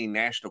not going to get any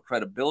national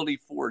credibility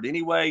for it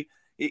anyway.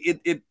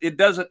 It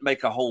doesn't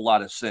make a whole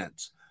lot of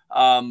sense.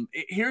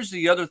 Here's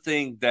the other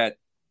thing that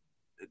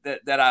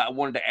I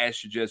wanted to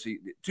ask you, Jesse.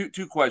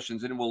 Two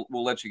questions, and we'll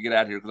let you get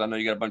out of here because I know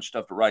you got a bunch of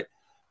stuff to write.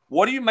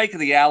 What do you make of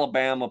the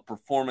Alabama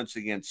performance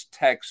against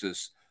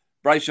Texas?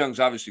 Bryce Young's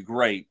obviously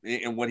great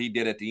in what he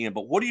did at the end,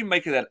 but what do you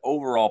make of that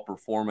overall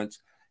performance?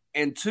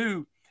 And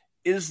 2,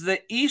 is the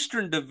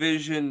Eastern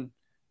Division,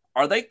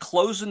 are they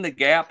closing the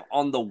gap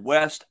on the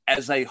West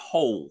as a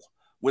whole,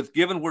 with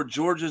given where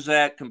Georgia's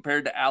at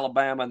compared to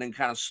Alabama and then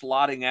kind of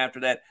slotting after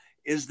that?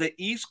 Is the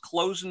East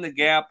closing the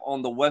gap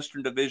on the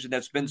Western Division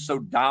that's been so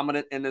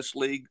dominant in this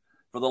league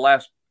for the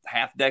last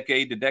half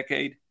decade to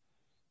decade?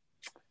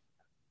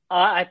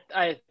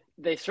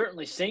 They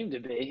certainly seem to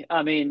be.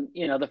 I mean,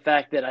 the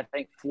fact that I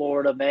think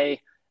Florida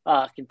may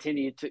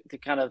continue to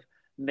kind of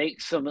make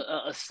some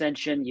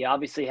ascension. You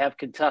obviously have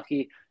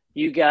Kentucky,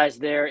 you guys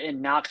there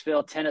in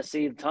Knoxville,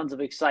 Tennessee, tons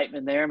of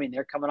excitement there. I mean,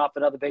 they're coming off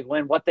another big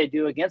win. What they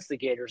do against the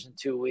Gators in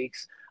 2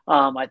 weeks,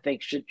 I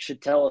think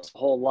should tell us a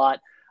whole lot.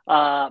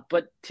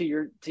 But to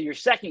your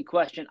second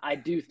question, I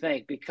do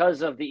think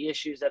because of the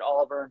issues at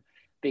Auburn,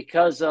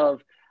 because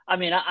of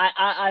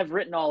I've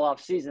written all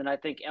off season. I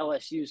think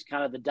LSU's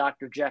kind of the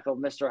Dr. Jekyll,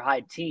 Mr.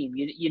 Hyde team.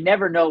 You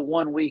never know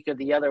one week or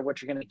the other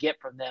what you're going to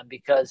get from them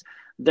because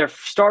they're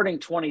starting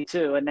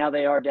 22, and now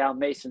they are down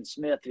Mason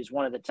Smith, who's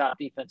one of the top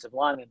defensive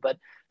linemen. But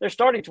they're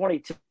starting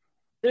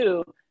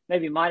 22,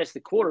 maybe minus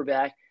the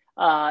quarterback,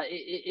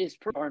 is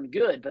pretty darn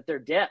good. But their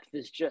depth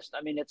is just,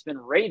 it's been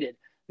rated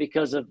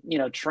because of,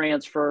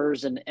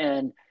 transfers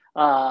and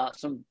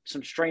some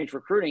strange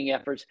recruiting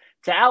efforts.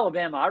 To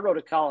Alabama, I wrote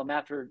a column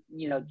after,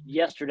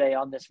 yesterday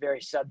on this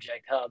very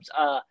subject, Hubs.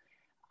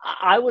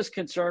 I was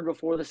concerned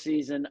before the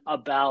season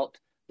about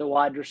the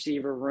wide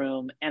receiver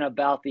room and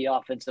about the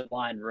offensive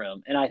line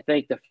room. And I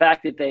think the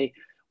fact that they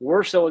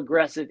were so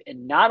aggressive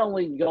in not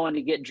only going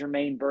to get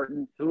Jermaine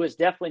Burton, who is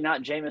definitely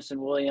not Jamison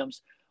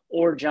Williams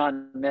or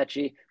John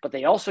Mechie, but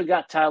they also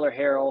got Tyler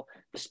Harrell,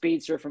 the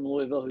speedster from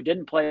Louisville, who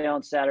didn't play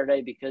on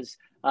Saturday because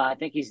I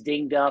think he's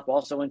dinged up,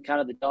 also in kind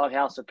of the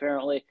doghouse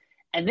apparently.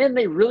 And then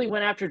they really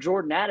went after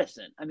Jordan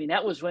Addison.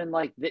 That was when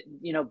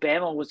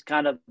Bama was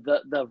kind of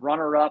the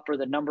runner-up or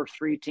the number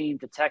 3 team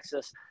to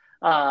Texas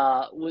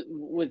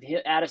with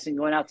Addison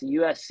going out to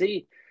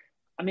USC.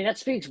 That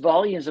speaks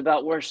volumes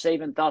about where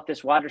Saban thought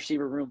this wide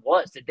receiver room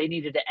was, that they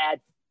needed to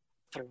add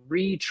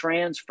 3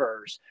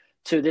 transfers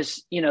to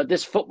this,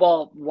 this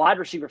football wide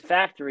receiver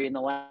factory in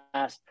the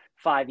last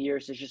 5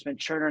 years has just been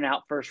churning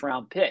out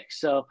first-round picks.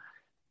 So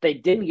they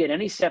didn't get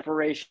any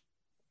separation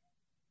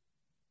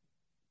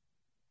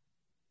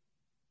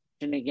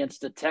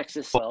against the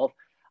Texas 12.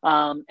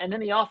 And then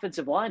the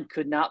offensive line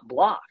could not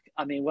block.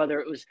 Whether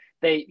it was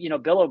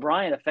Bill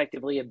O'Brien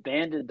effectively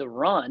abandoned the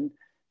run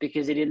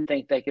because he didn't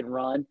think they could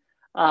run.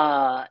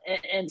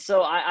 And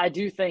so I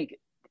do think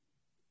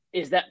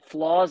is that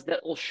flaws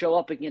that will show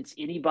up against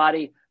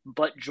anybody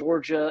but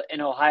Georgia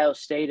and Ohio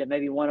State and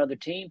maybe one other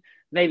team?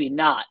 Maybe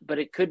not, but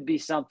it could be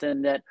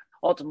something that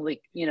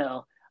ultimately,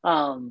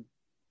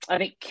 I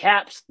think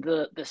caps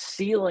the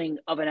ceiling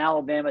of an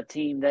Alabama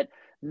team that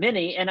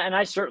many, and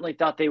I certainly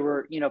thought they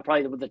were,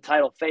 probably the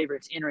title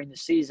favorites entering the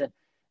season.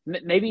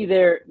 maybe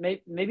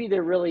maybe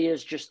there really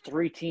is just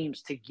three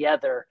teams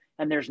together,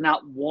 and there's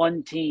not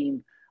one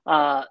team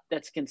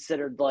that's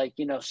considered like,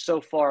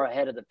 so far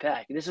ahead of the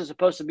pack. This is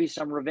supposed to be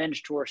some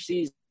revenge tour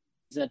season.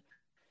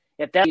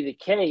 If that be the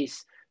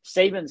case,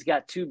 Saban's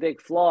got two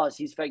big flaws.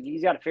 He's got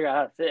to figure out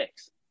how to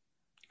fix.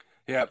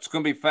 Yeah, it's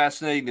going to be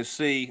fascinating to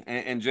see.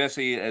 And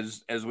Jesse,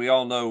 as we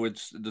all know,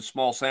 it's the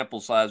small sample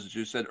size, as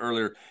you said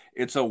earlier.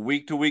 It's a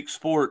week-to-week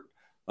sport.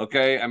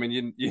 Okay, I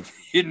mean,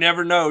 you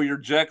never know. You're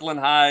Jekyll and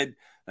Hyde.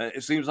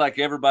 It seems like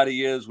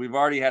everybody is. We've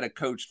already had a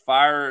coach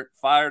fired.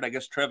 I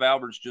guess Trev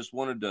Alberts just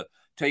wanted to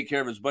take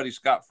care of his buddy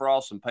Scott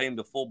Frost and pay him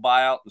the full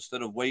buyout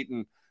instead of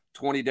waiting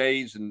 20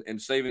 days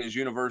and saving his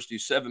university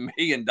 $7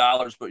 million.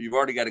 But you've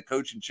already got a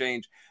coaching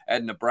change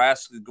at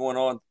Nebraska going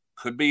on.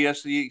 Could be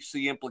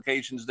SEC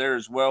implications there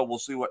as well. We'll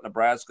see what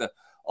Nebraska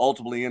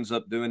ultimately ends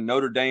up doing.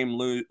 Notre Dame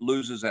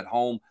loses at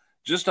home.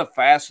 Just a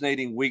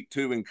fascinating week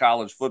 2 in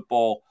college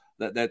football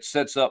that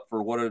sets up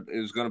for what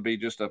is going to be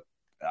just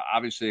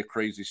obviously a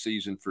crazy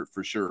season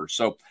for sure.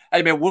 So,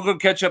 hey, man, we're going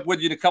to catch up with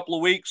you in a couple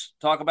of weeks,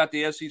 talk about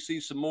the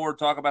SEC some more,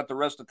 talk about the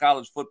rest of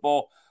college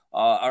football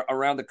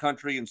around the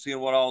country and seeing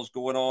what all is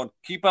going on.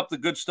 Keep up the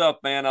good stuff,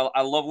 man.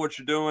 I love what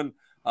you're doing.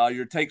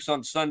 Your takes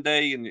on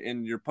Sunday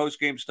and your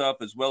post-game stuff,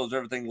 as well as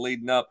everything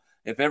leading up.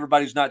 If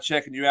everybody's not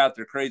checking you out,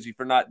 they're crazy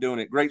for not doing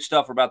it. Great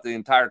stuff about the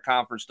entire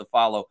conference to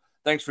follow.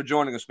 Thanks for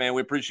joining us, man.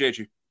 We appreciate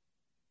you.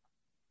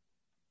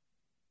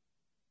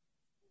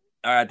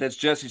 All right, that's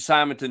Jesse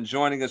Simonton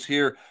joining us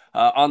here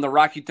on the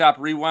Rocky Top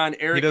Rewind.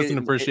 Eric, he doesn't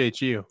appreciate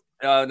you.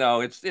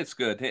 No, it's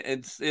good.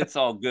 It's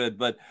all good,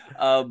 but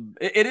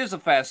it is a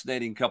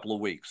fascinating couple of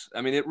weeks.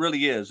 I mean, it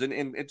really is, and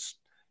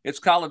it's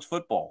college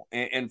football,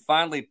 and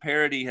finally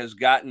parity has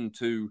gotten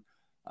to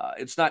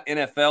it's not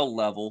NFL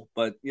level,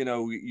 but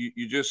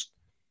you just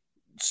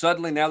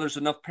suddenly now there's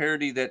enough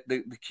parity that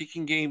the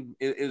kicking game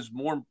is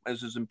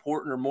as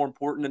important or more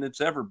important than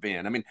it's ever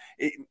been. I mean,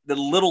 the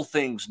little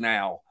things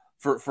now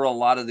for a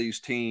lot of these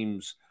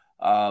teams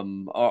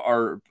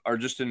are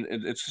just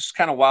it's just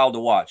kind of wild to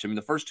watch. I mean,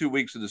 the first 2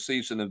 weeks of the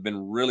season have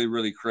been really,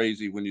 really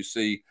crazy when you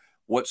see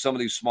what some of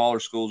these smaller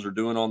schools are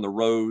doing on the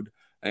road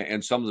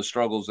and some of the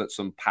struggles that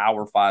some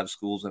Power 5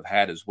 schools have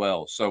had as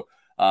well. So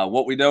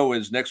what we know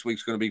is next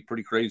week's going to be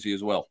pretty crazy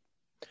as well.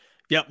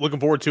 Yeah, looking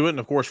forward to it. And,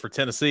 of course, for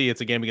Tennessee,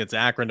 it's a game against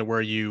Akron to where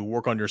you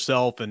work on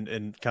yourself and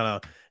kind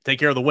of take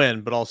care of the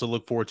win, but also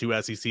look forward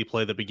to SEC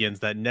play that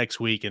begins that next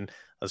week. And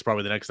that's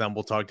probably the next time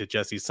we'll talk to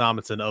Jesse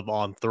Simonton of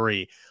On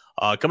 3.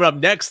 Coming up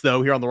next,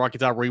 though, here on the Rocky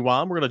Top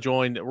Rewind, we're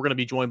going to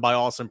be joined by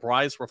Austin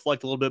Price,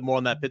 reflect a little bit more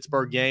on that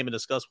Pittsburgh game and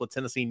discuss what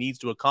Tennessee needs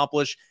to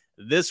accomplish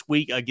this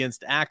week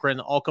against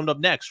Akron. All coming up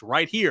next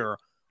right here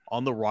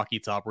on the Rocky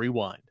Top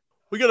Rewind.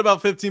 We got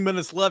about 15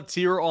 minutes left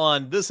here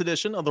on this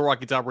edition of the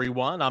Rocky Top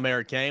Rewind. I'm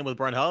Eric Kane with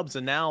Brent Hubbs,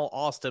 and now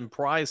Austin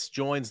Price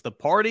joins the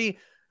party.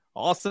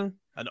 Austin,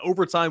 an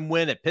overtime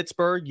win at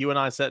Pittsburgh. You and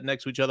I sat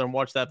next to each other and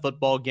watched that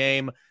football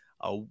game.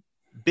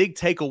 Big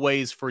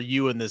takeaways for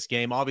you in this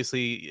game.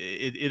 Obviously,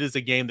 it is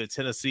a game that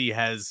Tennessee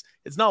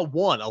it's not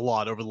won a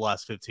lot over the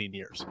last 15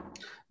 years.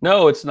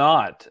 No, it's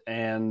not.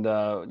 And,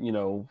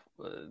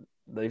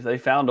 they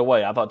found a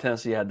way. I thought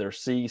Tennessee had their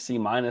C-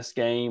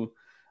 game.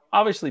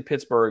 Obviously,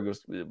 Pittsburgh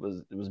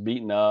was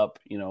beaten up.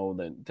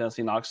 The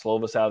Tennessee knocked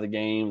Slovis out of the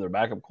game. Their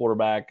backup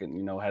quarterback,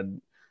 and had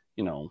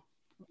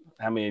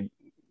how many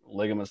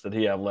ligaments did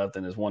he have left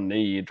in his one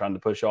knee? Trying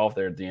to push off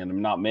there at the end. I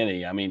mean, not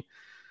many. I mean,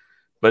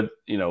 but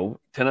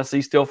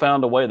Tennessee still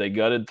found a way. They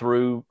gutted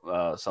through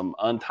some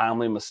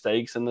untimely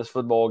mistakes in this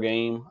football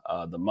game.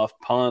 The muff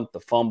punt,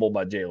 the fumble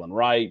by Jalen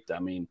Wright. I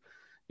mean,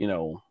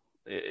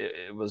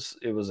 it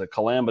was a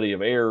calamity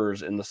of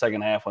errors in the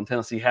second half when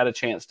Tennessee had a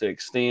chance to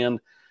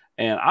extend.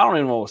 And I don't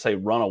even want to say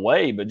run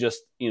away, but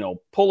just,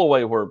 pull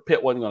away where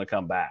Pitt wasn't going to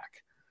come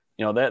back.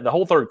 That the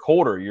whole third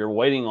quarter, you're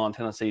waiting on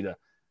Tennessee to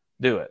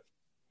do it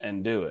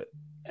and do it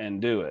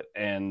and do it.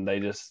 And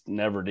they just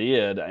never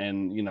did.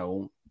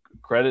 And,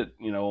 credit,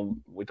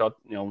 we thought,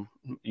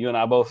 you and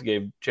I both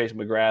gave Chase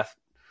McGrath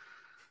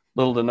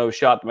little to no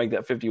shot to make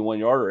that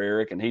 51-yarder,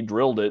 Eric, and he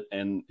drilled it.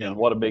 And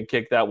what a big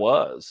kick that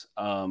was.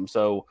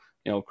 So,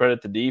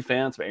 credit to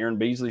defense. Aaron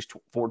Beasley's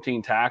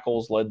 14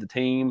 tackles led the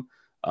team.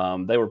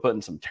 They were put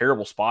in some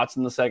terrible spots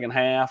in the second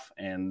half,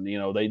 and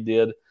they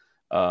did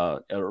a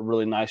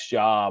really nice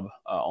job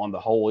on the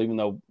whole. Even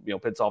though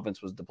Pitt's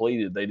offense was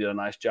depleted, they did a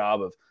nice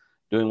job of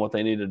doing what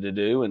they needed to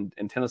do. And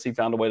Tennessee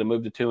found a way to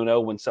move to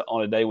 2-0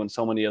 on a day when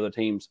so many other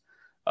teams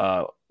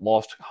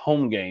lost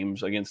home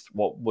games against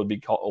what would be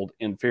called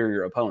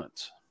inferior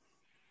opponents.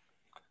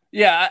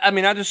 Yeah, I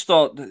mean, I just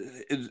thought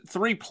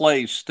 3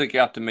 plays stick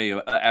out to me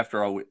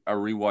after I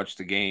rewatched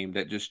the game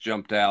that just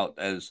jumped out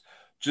as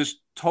just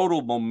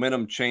total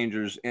momentum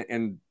changers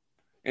in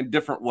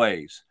different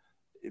ways.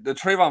 The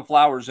Trayvon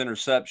Flowers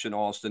interception,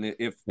 Austin,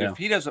 if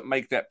he doesn't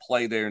make that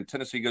play there and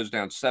Tennessee goes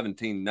down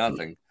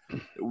 17-0,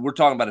 we're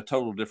talking about a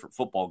total different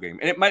football game.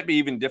 And it might be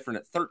even different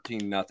at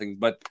 13-0,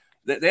 but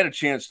they had a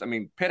chance. I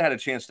mean, Pitt had a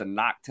chance to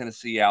knock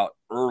Tennessee out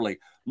early,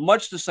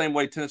 much the same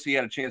way Tennessee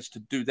had a chance to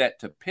do that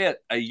to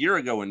Pitt a year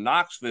ago in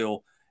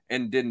Knoxville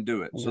and didn't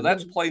do it. So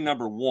that's play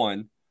number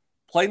one.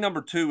 Play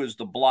number two is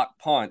the block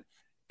punt.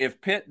 If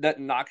Pitt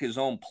doesn't knock his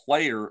own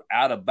player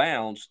out of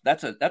bounds,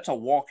 that's a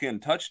walk-in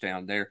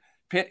touchdown there.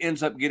 Pitt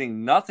ends up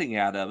getting nothing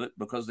out of it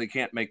because they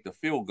can't make the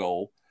field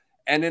goal.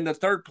 And then the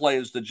third play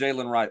is the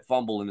Jalen Wright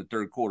fumble in the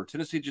third quarter.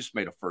 Tennessee just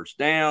made a first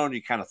down.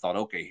 You kind of thought,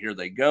 okay, here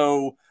they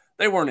go.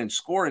 They weren't in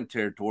scoring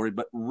territory,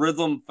 but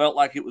rhythm felt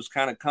like it was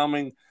kind of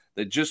coming.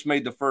 They just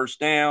made the first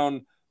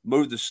down,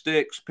 moved the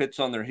sticks, Pitt's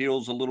on their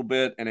heels a little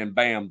bit, and then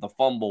bam, the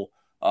fumble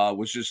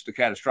was just a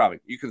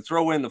catastrophic. You can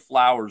throw in the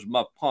Flowers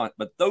muff punt,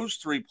 but those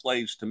three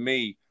plays to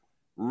me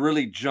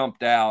really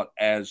jumped out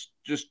as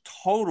just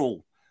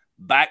total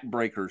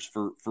backbreakers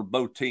for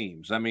both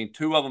teams. I mean,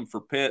 two of them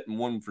for Pitt and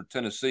one for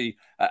Tennessee,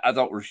 I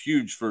thought were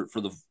huge for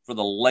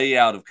the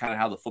layout of kind of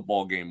how the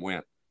football game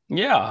went.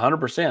 Yeah,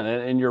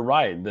 100%. And you're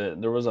right.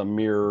 There was a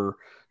mirror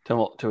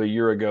to a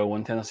year ago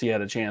when Tennessee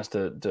had a chance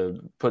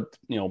to put,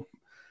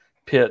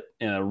 Pitt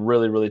in a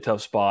really, really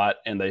tough spot,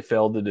 and they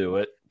failed to do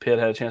it. Pitt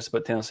had a chance to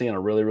put Tennessee in a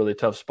really, really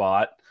tough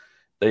spot.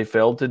 They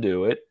failed to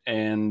do it.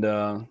 And,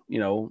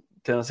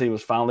 Tennessee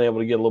was finally able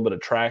to get a little bit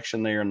of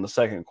traction there in the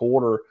second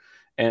quarter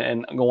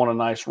and go on a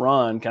nice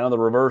run, kind of the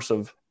reverse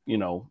of,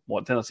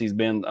 what Tennessee's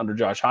been under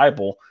Josh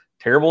Heupel.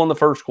 Terrible in the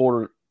first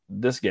quarter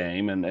this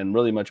game and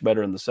really much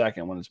better in the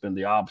second when it's been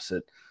the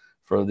opposite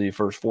for the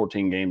first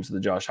 14 games of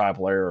the Josh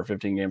Heupel era or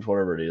 15 games,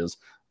 whatever it is.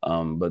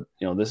 But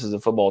this is a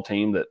football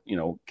team that,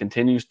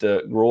 continues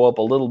to grow up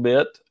a little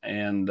bit,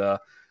 and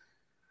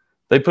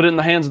they put it in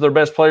the hands of their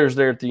best players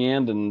there at the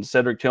end, and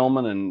Cedric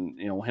Tillman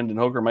and, Hendon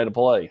Hooker made a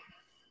play.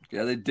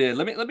 Yeah, they did.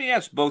 Let me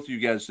ask both of you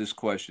guys this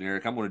question,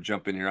 Eric. I'm going to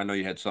jump in here. I know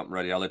you had something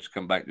ready. I'll let you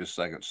come back just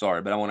a second.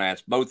 Sorry, but I want to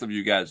ask both of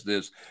you guys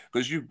this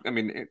because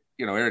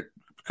Eric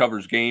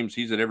covers games.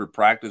 He's at every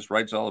practice,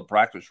 writes all the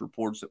practice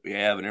reports that we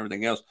have and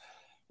everything else.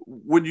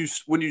 When you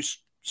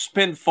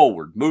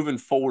moving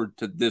forward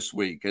to this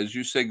week, as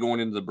you say, going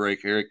into the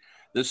break, Eric,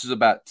 this is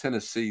about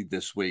Tennessee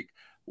this week.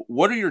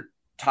 What are your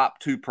top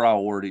two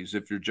priorities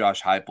if you're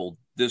Josh Heupel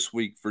this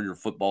week for your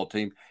football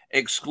team,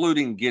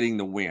 excluding getting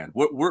the win?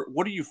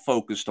 What are you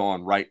focused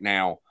on right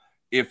now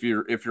if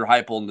you're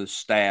Heupel and the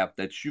staff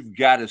that you've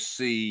got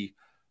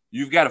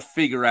to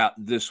figure out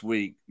this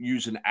week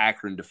using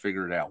Akron to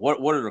figure it out?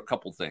 What are a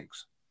couple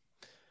things?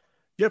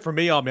 Yeah, for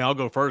me, I'll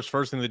go first.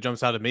 First thing that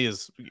jumps out at me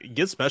is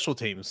get special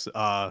teams.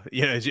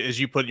 As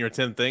you put in your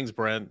 10 things,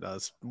 Brent,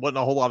 wasn't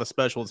a whole lot of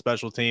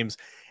special teams.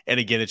 And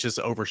again, it's just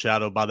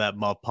overshadowed by that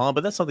muff punt,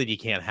 but that's something you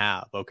can't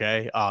have.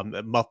 Okay.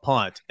 Muff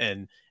punt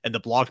and the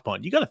blocked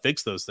punt, you got to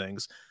fix those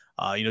things.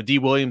 D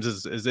Williams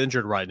is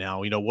injured right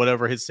now.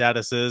 Whatever his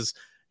status is,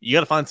 you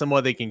got to find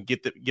someone they can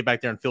get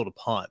back there and field a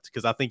punt.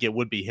 Cause I think it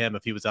would be him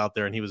if he was out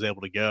there and he was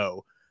able to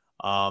go.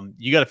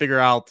 You got to figure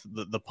out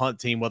the punt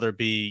team, whether it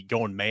be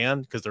going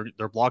man because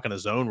they're blocking a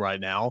zone right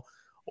now,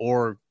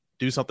 or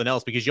do something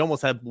else because you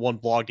almost had one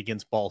blocked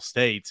against Ball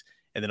State.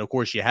 And then, of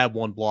course, you had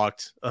one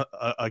blocked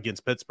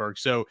against Pittsburgh.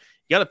 So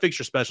you got to fix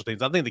your special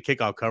teams. I think the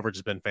kickoff coverage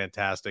has been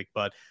fantastic.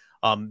 But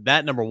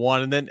that number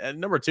one. And then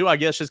number two, I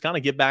guess, just kind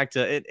of get back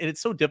to it. And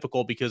it's so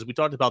difficult because we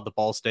talked about the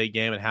Ball State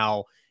game and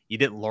how you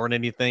didn't learn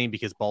anything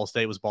because Ball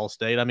State was Ball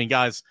State. I mean,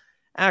 guys,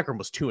 Akron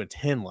was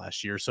 2-10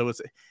 last year. So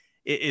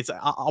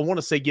I want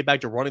to say get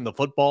back to running the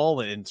football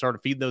and start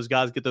feeding those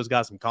guys, get those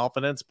guys some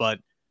confidence. But,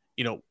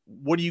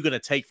 what are you going to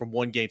take from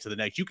one game to the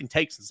next? You can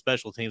take some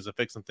special teams and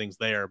fix some things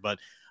there, but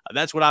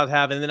that's what I would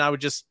have. And then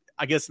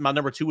I guess my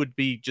number two would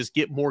be just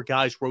get more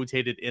guys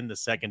rotated in the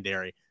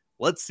secondary.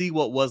 Let's see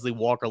what Wesley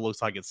Walker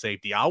looks like at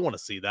safety. I want to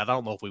see that. I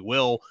don't know if we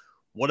will.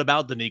 What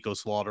about Danico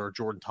Slaughter or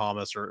Jordan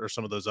Thomas or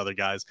some of those other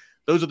guys?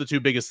 Those are the two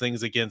biggest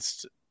things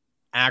against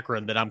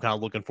Akron that I'm kind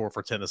of looking for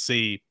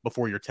Tennessee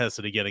before you're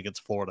tested again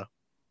against Florida.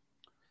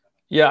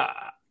 Yeah,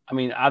 I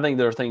mean, I think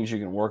there are things you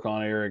can work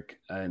on, Eric,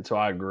 and so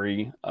I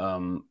agree.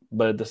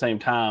 But at the same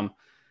time,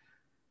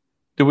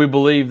 do we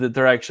believe that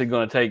they're actually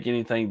going to take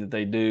anything that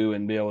they do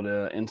and be able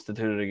to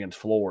institute it against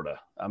Florida?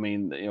 I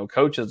mean,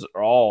 coaches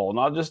are all,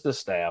 not just the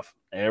staff,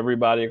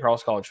 everybody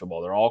across college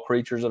football, they're all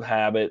creatures of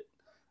habit.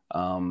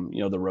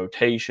 The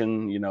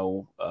rotation,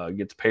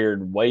 gets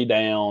pared way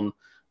down.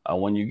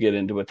 When you get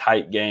into a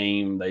tight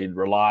game, they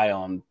rely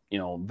on,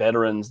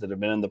 veterans that have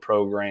been in the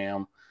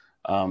program.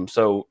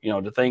 So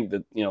to think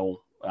that,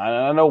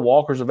 I know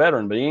Walker's a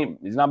veteran, but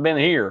he's not been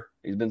here.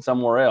 He's been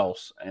somewhere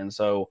else. And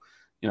so,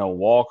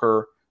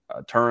 Walker,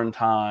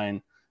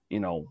 Turrentine,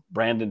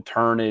 Brandon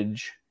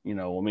Turnage,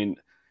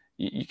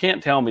 you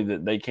can't tell me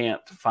that they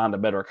can't find a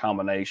better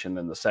combination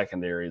in the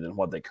secondary than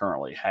what they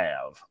currently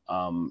have.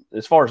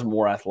 As far as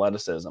more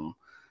athleticism,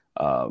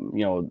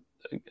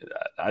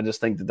 I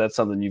just think that that's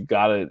something you've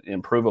got to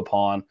improve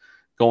upon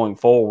going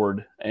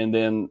forward. And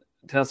then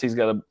Tennessee's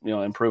got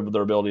to, improve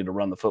their ability to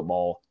run the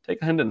football.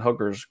 Take Hendon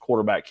Hooker's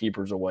quarterback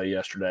keepers away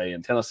yesterday,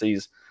 and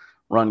Tennessee's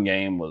run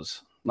game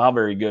was not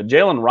very good.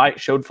 Jalen Wright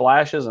showed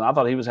flashes, and I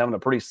thought he was having a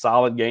pretty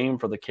solid game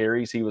for the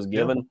carries he was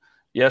given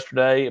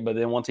yesterday. But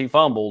then once he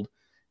fumbled,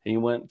 he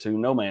went to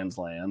no man's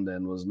land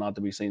and was not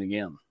to be seen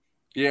again.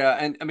 Yeah,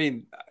 and I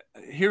mean,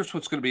 here's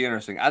what's going to be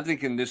interesting. I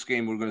think in this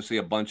game we're going to see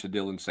a bunch of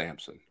Dylan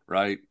Sampson,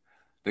 right?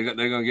 They're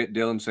going to get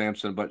Dylan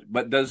Sampson,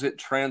 but does it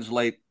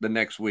translate the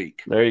next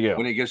week? There you go.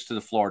 When he gets to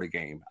the Florida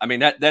game. I mean,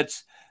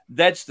 that's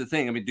the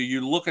thing. I mean, do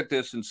you look at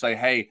this and say,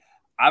 hey,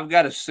 I've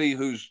got to see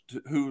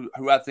who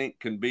I think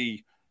can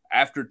be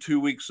after 2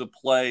 weeks of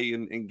play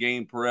and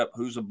game prep,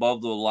 who's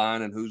above the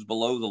line and who's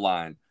below the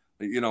line,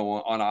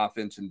 on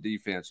offense and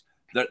defense.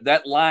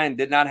 That line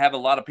did not have a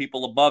lot of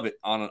people above it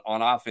on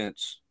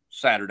offense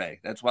Saturday.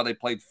 That's why they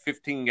played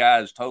 15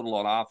 guys total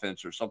on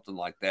offense or something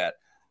like that.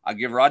 I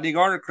give Rodney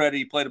Garner credit.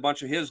 He played a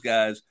bunch of his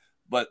guys,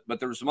 but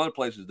there were some other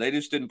places they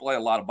just didn't play a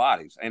lot of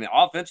bodies. And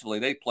offensively,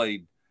 they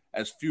played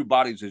as few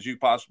bodies as you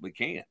possibly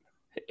can.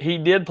 He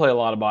did play a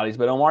lot of bodies,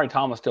 but Omari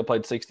Thomas still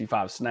played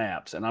 65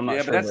 snaps, and I'm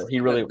not sure that he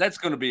really. That's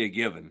going to be a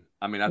given.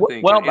 I mean, I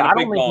think. Well, but I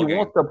don't think he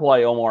wants to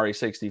play Omari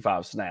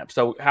 65 snaps.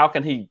 So how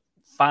can he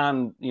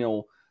find?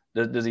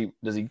 Does he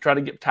try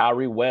to get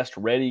Tyree West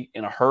ready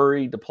in a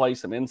hurry to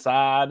place him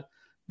inside?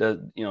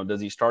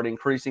 Does he start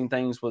increasing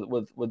things with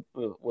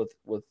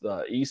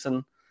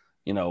Eason?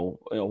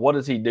 What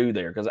does he do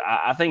there? Because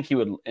I think he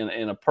would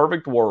in a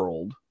perfect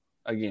world,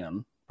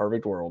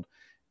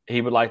 he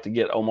would like to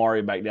get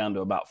Omari back down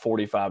to about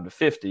 45 to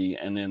 50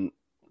 and then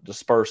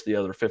disperse the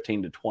other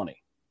 15 to 20.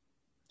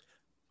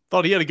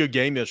 Thought he had a good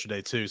game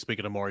yesterday too.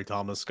 Speaking of Omari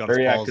Thomas, got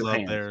Very his balls active up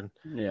hands. there.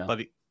 Yeah.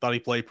 Thought he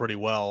played pretty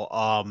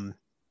well.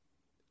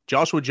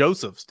 Joshua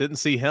Josephs, didn't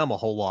see him a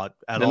whole lot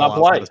at Did all not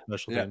play. outside of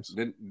special teams.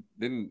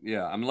 Didn't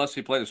unless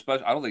he played a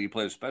special. I don't think he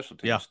played a special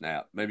team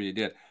snap. Maybe he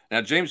did. Now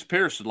James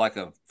Pierce is like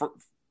a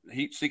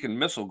heat-seeking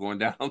missile going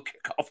down on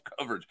kickoff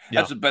coverage.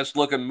 That's the best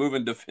looking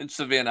moving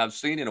defensive end I've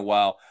seen in a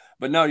while.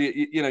 But no,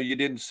 you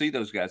didn't see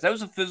those guys. That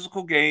was a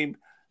physical game.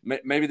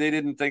 Maybe they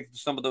didn't think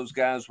some of those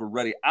guys were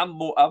ready. I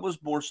was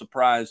more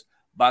surprised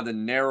by the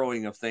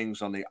narrowing of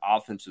things on the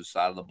offensive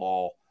side of the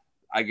ball,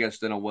 I guess,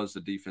 than it was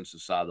the defensive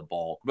side of the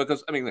ball.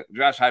 Because I mean,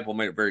 Josh Heupel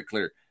made it very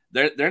clear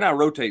they're not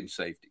rotating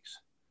safeties.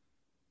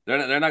 They're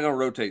not going to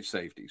rotate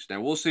safeties.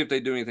 Now we'll see if they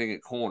do anything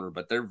at corner,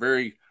 but they're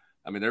very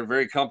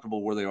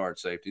comfortable where they are at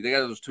safety. They got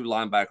those two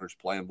linebackers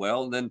playing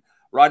well, and then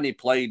Rodney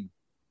played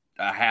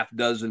a half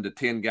dozen to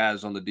 10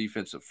 guys on the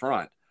defensive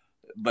front.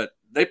 But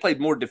they played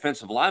more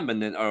defensive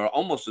linemen or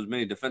almost as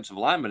many defensive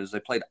linemen as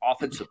they played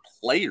offensive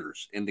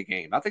players in the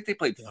game. I think they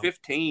played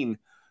 13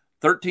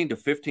 to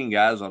 15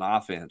 guys on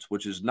offense,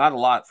 which is not a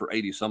lot for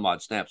 80 some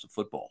odd snaps of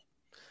football.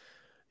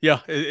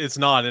 Yeah, it's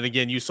not. And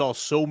again, you saw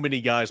so many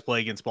guys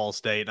play against Ball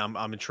State. And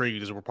I'm intrigued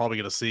because we're probably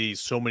going to see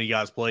so many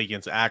guys play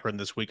against Akron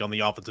this week on the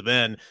offensive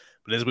end.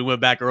 But as we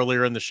went back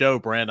earlier in the show,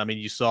 Brent, I mean,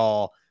 you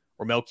saw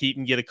Ramel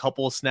Keaton get a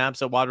couple of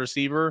snaps at wide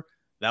receiver.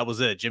 That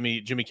was it.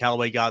 Jimmy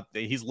Callaway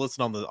he's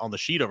listed on the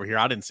sheet over here.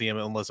 I didn't see him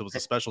unless it was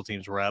a special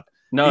teams rep.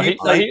 No, he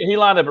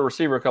lined up a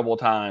receiver a couple of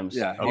times.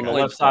 Yeah, on the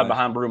left side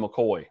behind Brew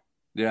McCoy.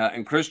 Yeah,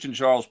 and Christian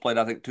Charles played,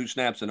 I think, 2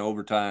 snaps in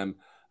overtime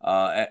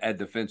at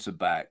defensive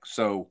back.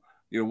 So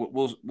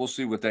we'll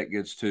see what that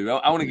gets to.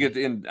 I want to get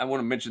in. I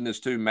want to mention this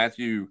too.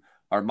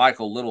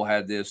 Michael Little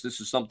had this. This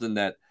is something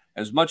that,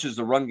 as much as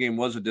the run game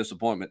was a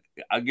disappointment,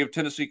 I give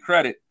Tennessee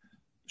credit.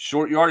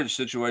 Short yardage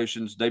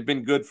situations, they've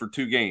been good for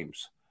 2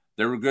 games.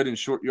 They were good in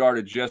short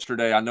yardage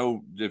yesterday. I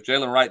know if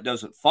Jalen Wright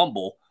doesn't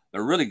fumble,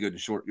 they're really good in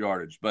short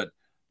yardage. But,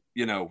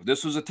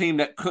 this was a team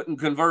that couldn't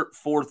convert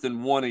 4th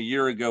and 1 a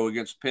year ago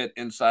against Pitt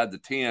inside the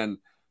 10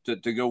 to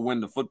go win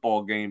the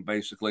football game,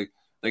 basically.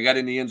 They got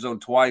in the end zone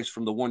twice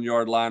from the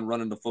 1-yard line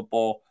running the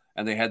football,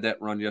 and they had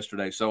that run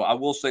yesterday. So I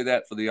will say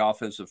that for the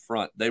offensive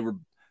front.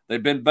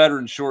 They've been better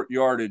in short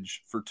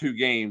yardage for 2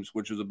 games,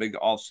 which was a big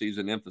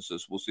offseason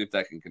emphasis. We'll see if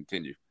that can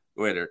continue.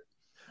 Go ahead, Eric.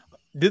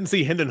 Didn't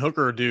see Hendon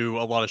Hooker do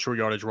a lot of short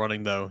yardage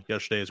running, though,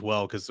 yesterday as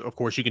well, because, of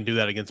course, you can do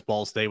that against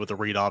Ball State with the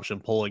read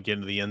option, pull and get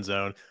into the end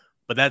zone.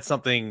 But that's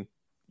something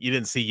you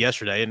didn't see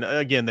yesterday. And,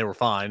 again, they were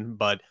fine.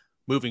 But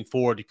moving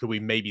forward, could we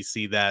maybe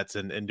see that?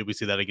 And do we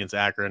see that against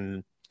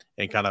Akron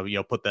and kind of,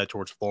 put that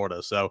towards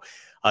Florida? So,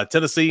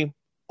 Tennessee,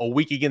 a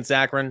week against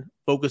Akron,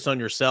 focus on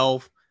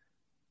yourself.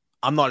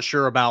 I'm not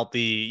sure about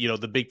the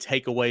big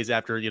takeaways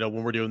after,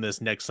 when we're doing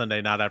this next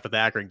Sunday night after the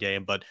Akron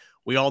game, but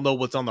we all know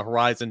what's on the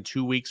horizon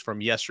 2 weeks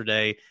from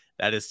yesterday.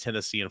 That is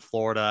Tennessee and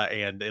Florida,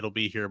 and it'll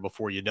be here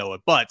before you know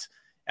it. But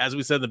as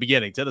we said in the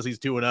beginning, Tennessee's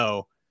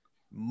 2-0.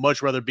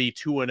 Much rather be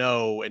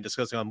 2-0 and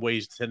discussing on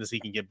ways Tennessee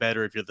can get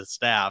better if you're the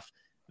staff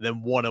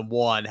than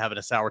 1-1, having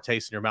a sour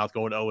taste in your mouth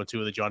going 0-2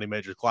 in the Johnny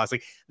Majors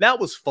Classic. That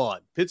was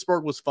fun.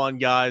 Pittsburgh was fun,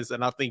 guys,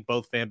 and I think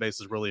both fan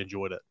bases really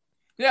enjoyed it.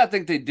 Yeah, I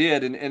think they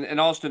did. And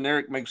Austin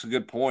Eric makes a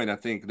good point. I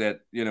think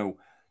that,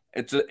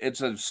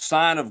 it's a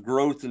sign of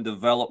growth and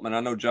development.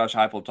 I know Josh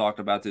Heupel talked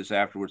about this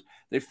afterwards.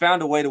 They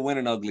found a way to win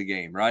an ugly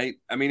game, right?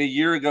 I mean, a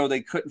year ago,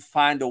 they couldn't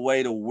find a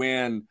way to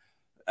win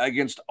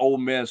against Ole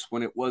Miss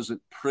when it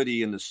wasn't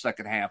pretty in the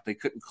second half. They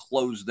couldn't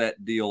close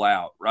that deal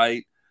out,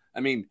 right? I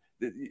mean,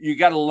 you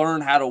got to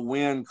learn how to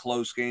win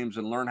close games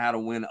and learn how to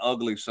win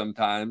ugly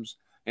sometimes.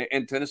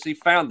 And Tennessee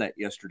found that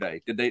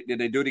yesterday. Did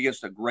they do it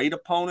against a great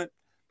opponent?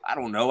 I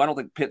don't know. I don't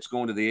think Pitt's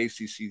going to the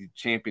ACC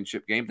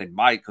championship game. They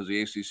might because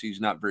the ACC is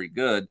not very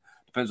good.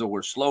 Depends on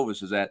where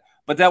Slovis is at.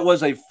 But that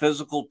was a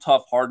physical,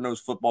 tough,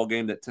 hard-nosed football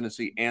game that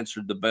Tennessee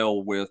answered the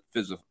bell with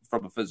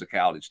from a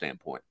physicality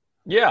standpoint.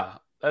 Yeah,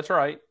 that's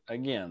right.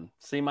 Again,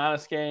 C-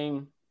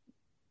 game,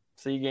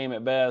 C game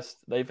at best.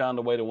 They found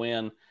a way to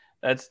win.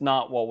 That's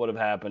not what would have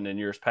happened in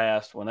years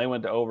past. When they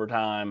went to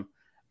overtime,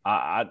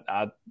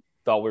 I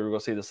thought we were going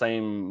to see the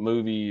same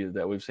movie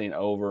that we've seen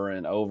over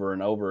and over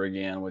and over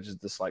again, which is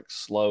this like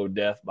slow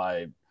death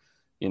by,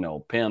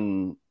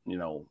 pin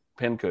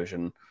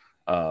cushion,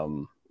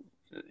 for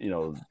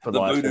the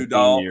last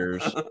 15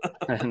 years.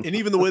 and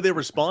even the way they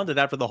responded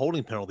after the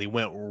holding penalty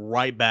went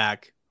right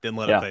back, didn't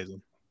let it phase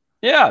them.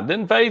 Yeah,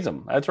 didn't phase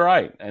them. That's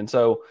right. And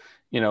so,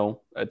 we got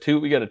a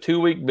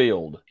 2-week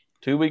build.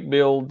 2-week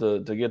build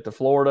to get to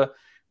Florida.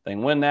 They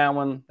win that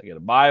one. They get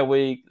a bye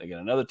week. They get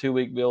another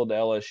 2-week build to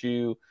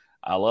LSU.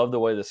 I love the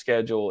way the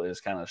schedule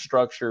is kind of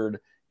structured.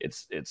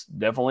 It's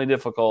definitely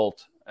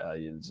difficult.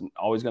 It's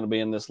always going to be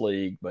in this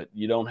league, but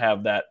you don't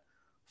have that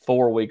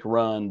 4-week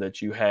run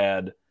that you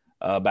had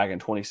back in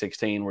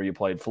 2016 where you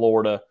played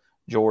Florida,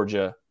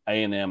 Georgia,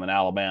 A&M, and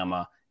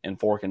Alabama in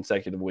 4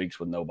 consecutive weeks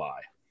with no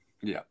bye.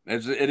 Yeah,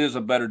 it is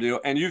a better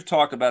deal. And you've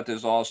talked about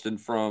this, Austin,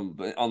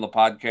 on the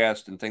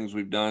podcast and things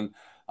we've done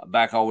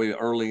back all the way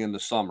early in the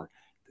summer.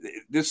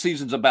 This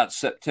season's about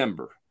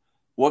September.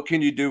 What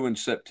can you do in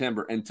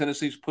September? And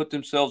Tennessee's put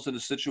themselves in a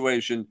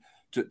situation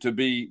to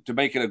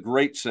make it a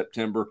great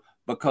September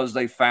because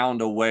they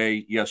found a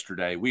way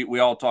yesterday. We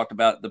all talked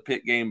about the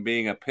Pitt game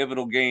being a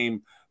pivotal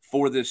game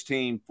for this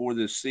team, for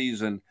this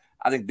season.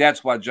 I think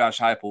that's why Josh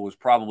Heupel was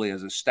probably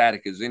as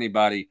ecstatic as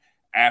anybody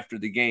after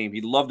the game.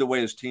 He loved the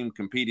way his team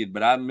competed,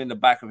 but I'm in the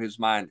back of his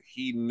mind,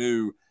 he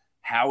knew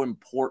how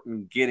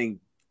important getting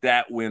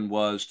that win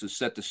was to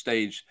set the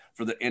stage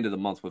for the end of the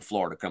month with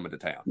Florida coming to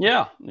town.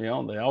 Yeah, they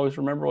always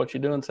remember what you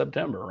do in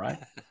September, right?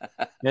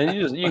 And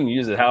you can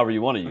use it however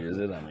you want to use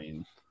it. I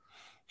mean,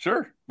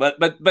 sure,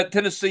 but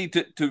Tennessee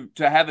to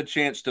have a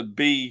chance to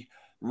be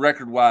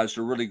record-wise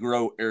to really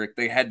grow, Eric,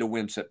 they had to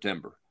win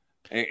September,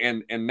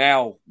 and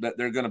now that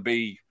they're going to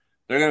be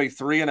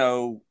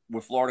 3-0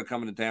 with Florida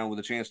coming to town with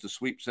a chance to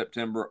sweep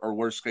September, or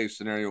worst case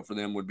scenario for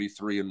them would be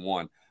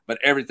 3-1. But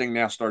everything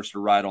now starts to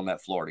ride on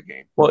that Florida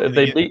game. Well, if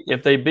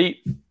they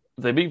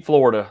beat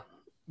Florida,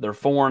 they're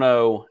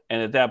 4-0,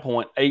 and at that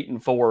point,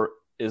 8-4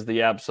 is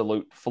the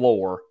absolute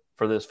floor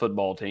for this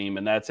football team,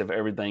 and that's if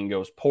everything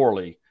goes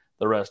poorly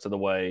the rest of the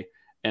way.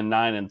 And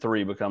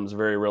 9-3 becomes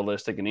very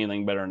realistic, and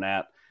anything better than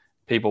that,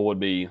 people would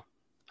be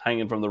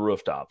hanging from the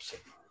rooftops.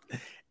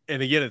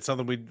 And again, it's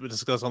something we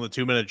discussed on the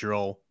 2-minute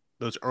drill.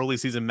 Those early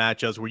season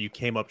matchups where you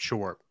came up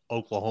short.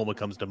 Oklahoma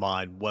comes to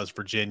mind, West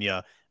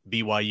Virginia,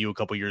 BYU a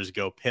couple years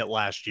ago, Pitt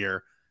last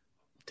year.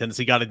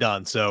 Tennessee got it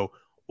done. So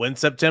win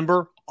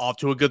September, off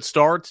to a good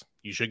start.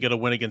 You should get a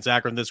win against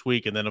Akron this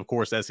week. And then, of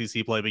course,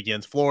 SEC play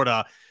begins.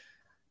 Florida,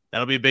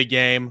 that'll be a big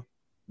game.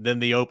 Then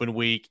the open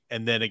week,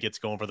 and then it gets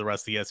going for the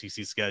rest of the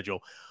SEC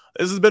schedule.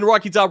 This has been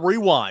Rocky Top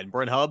Rewind.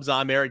 Brent Hubbs,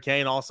 I'm Eric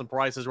Kane. Austin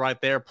Price is right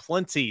there.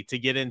 Plenty to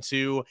get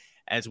into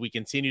as we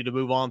continue to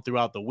move on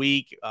throughout the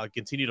week.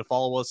 Continue to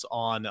follow us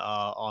on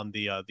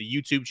the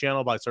YouTube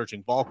channel by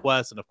searching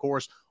VolQuest. And, of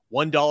course,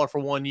 $1 for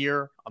 1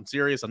 year. I'm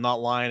serious. I'm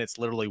not lying. It's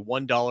literally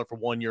 $1 for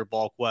 1 year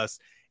VolQuest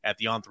at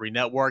the On3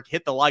 Network.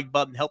 Hit the like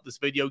button. Help this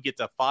video get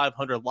to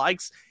 500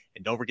 likes.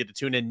 And don't forget to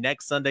tune in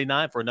next Sunday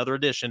night for another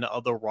edition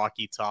of the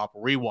Rocky Top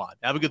Rewind.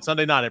 Have a good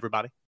Sunday night, everybody.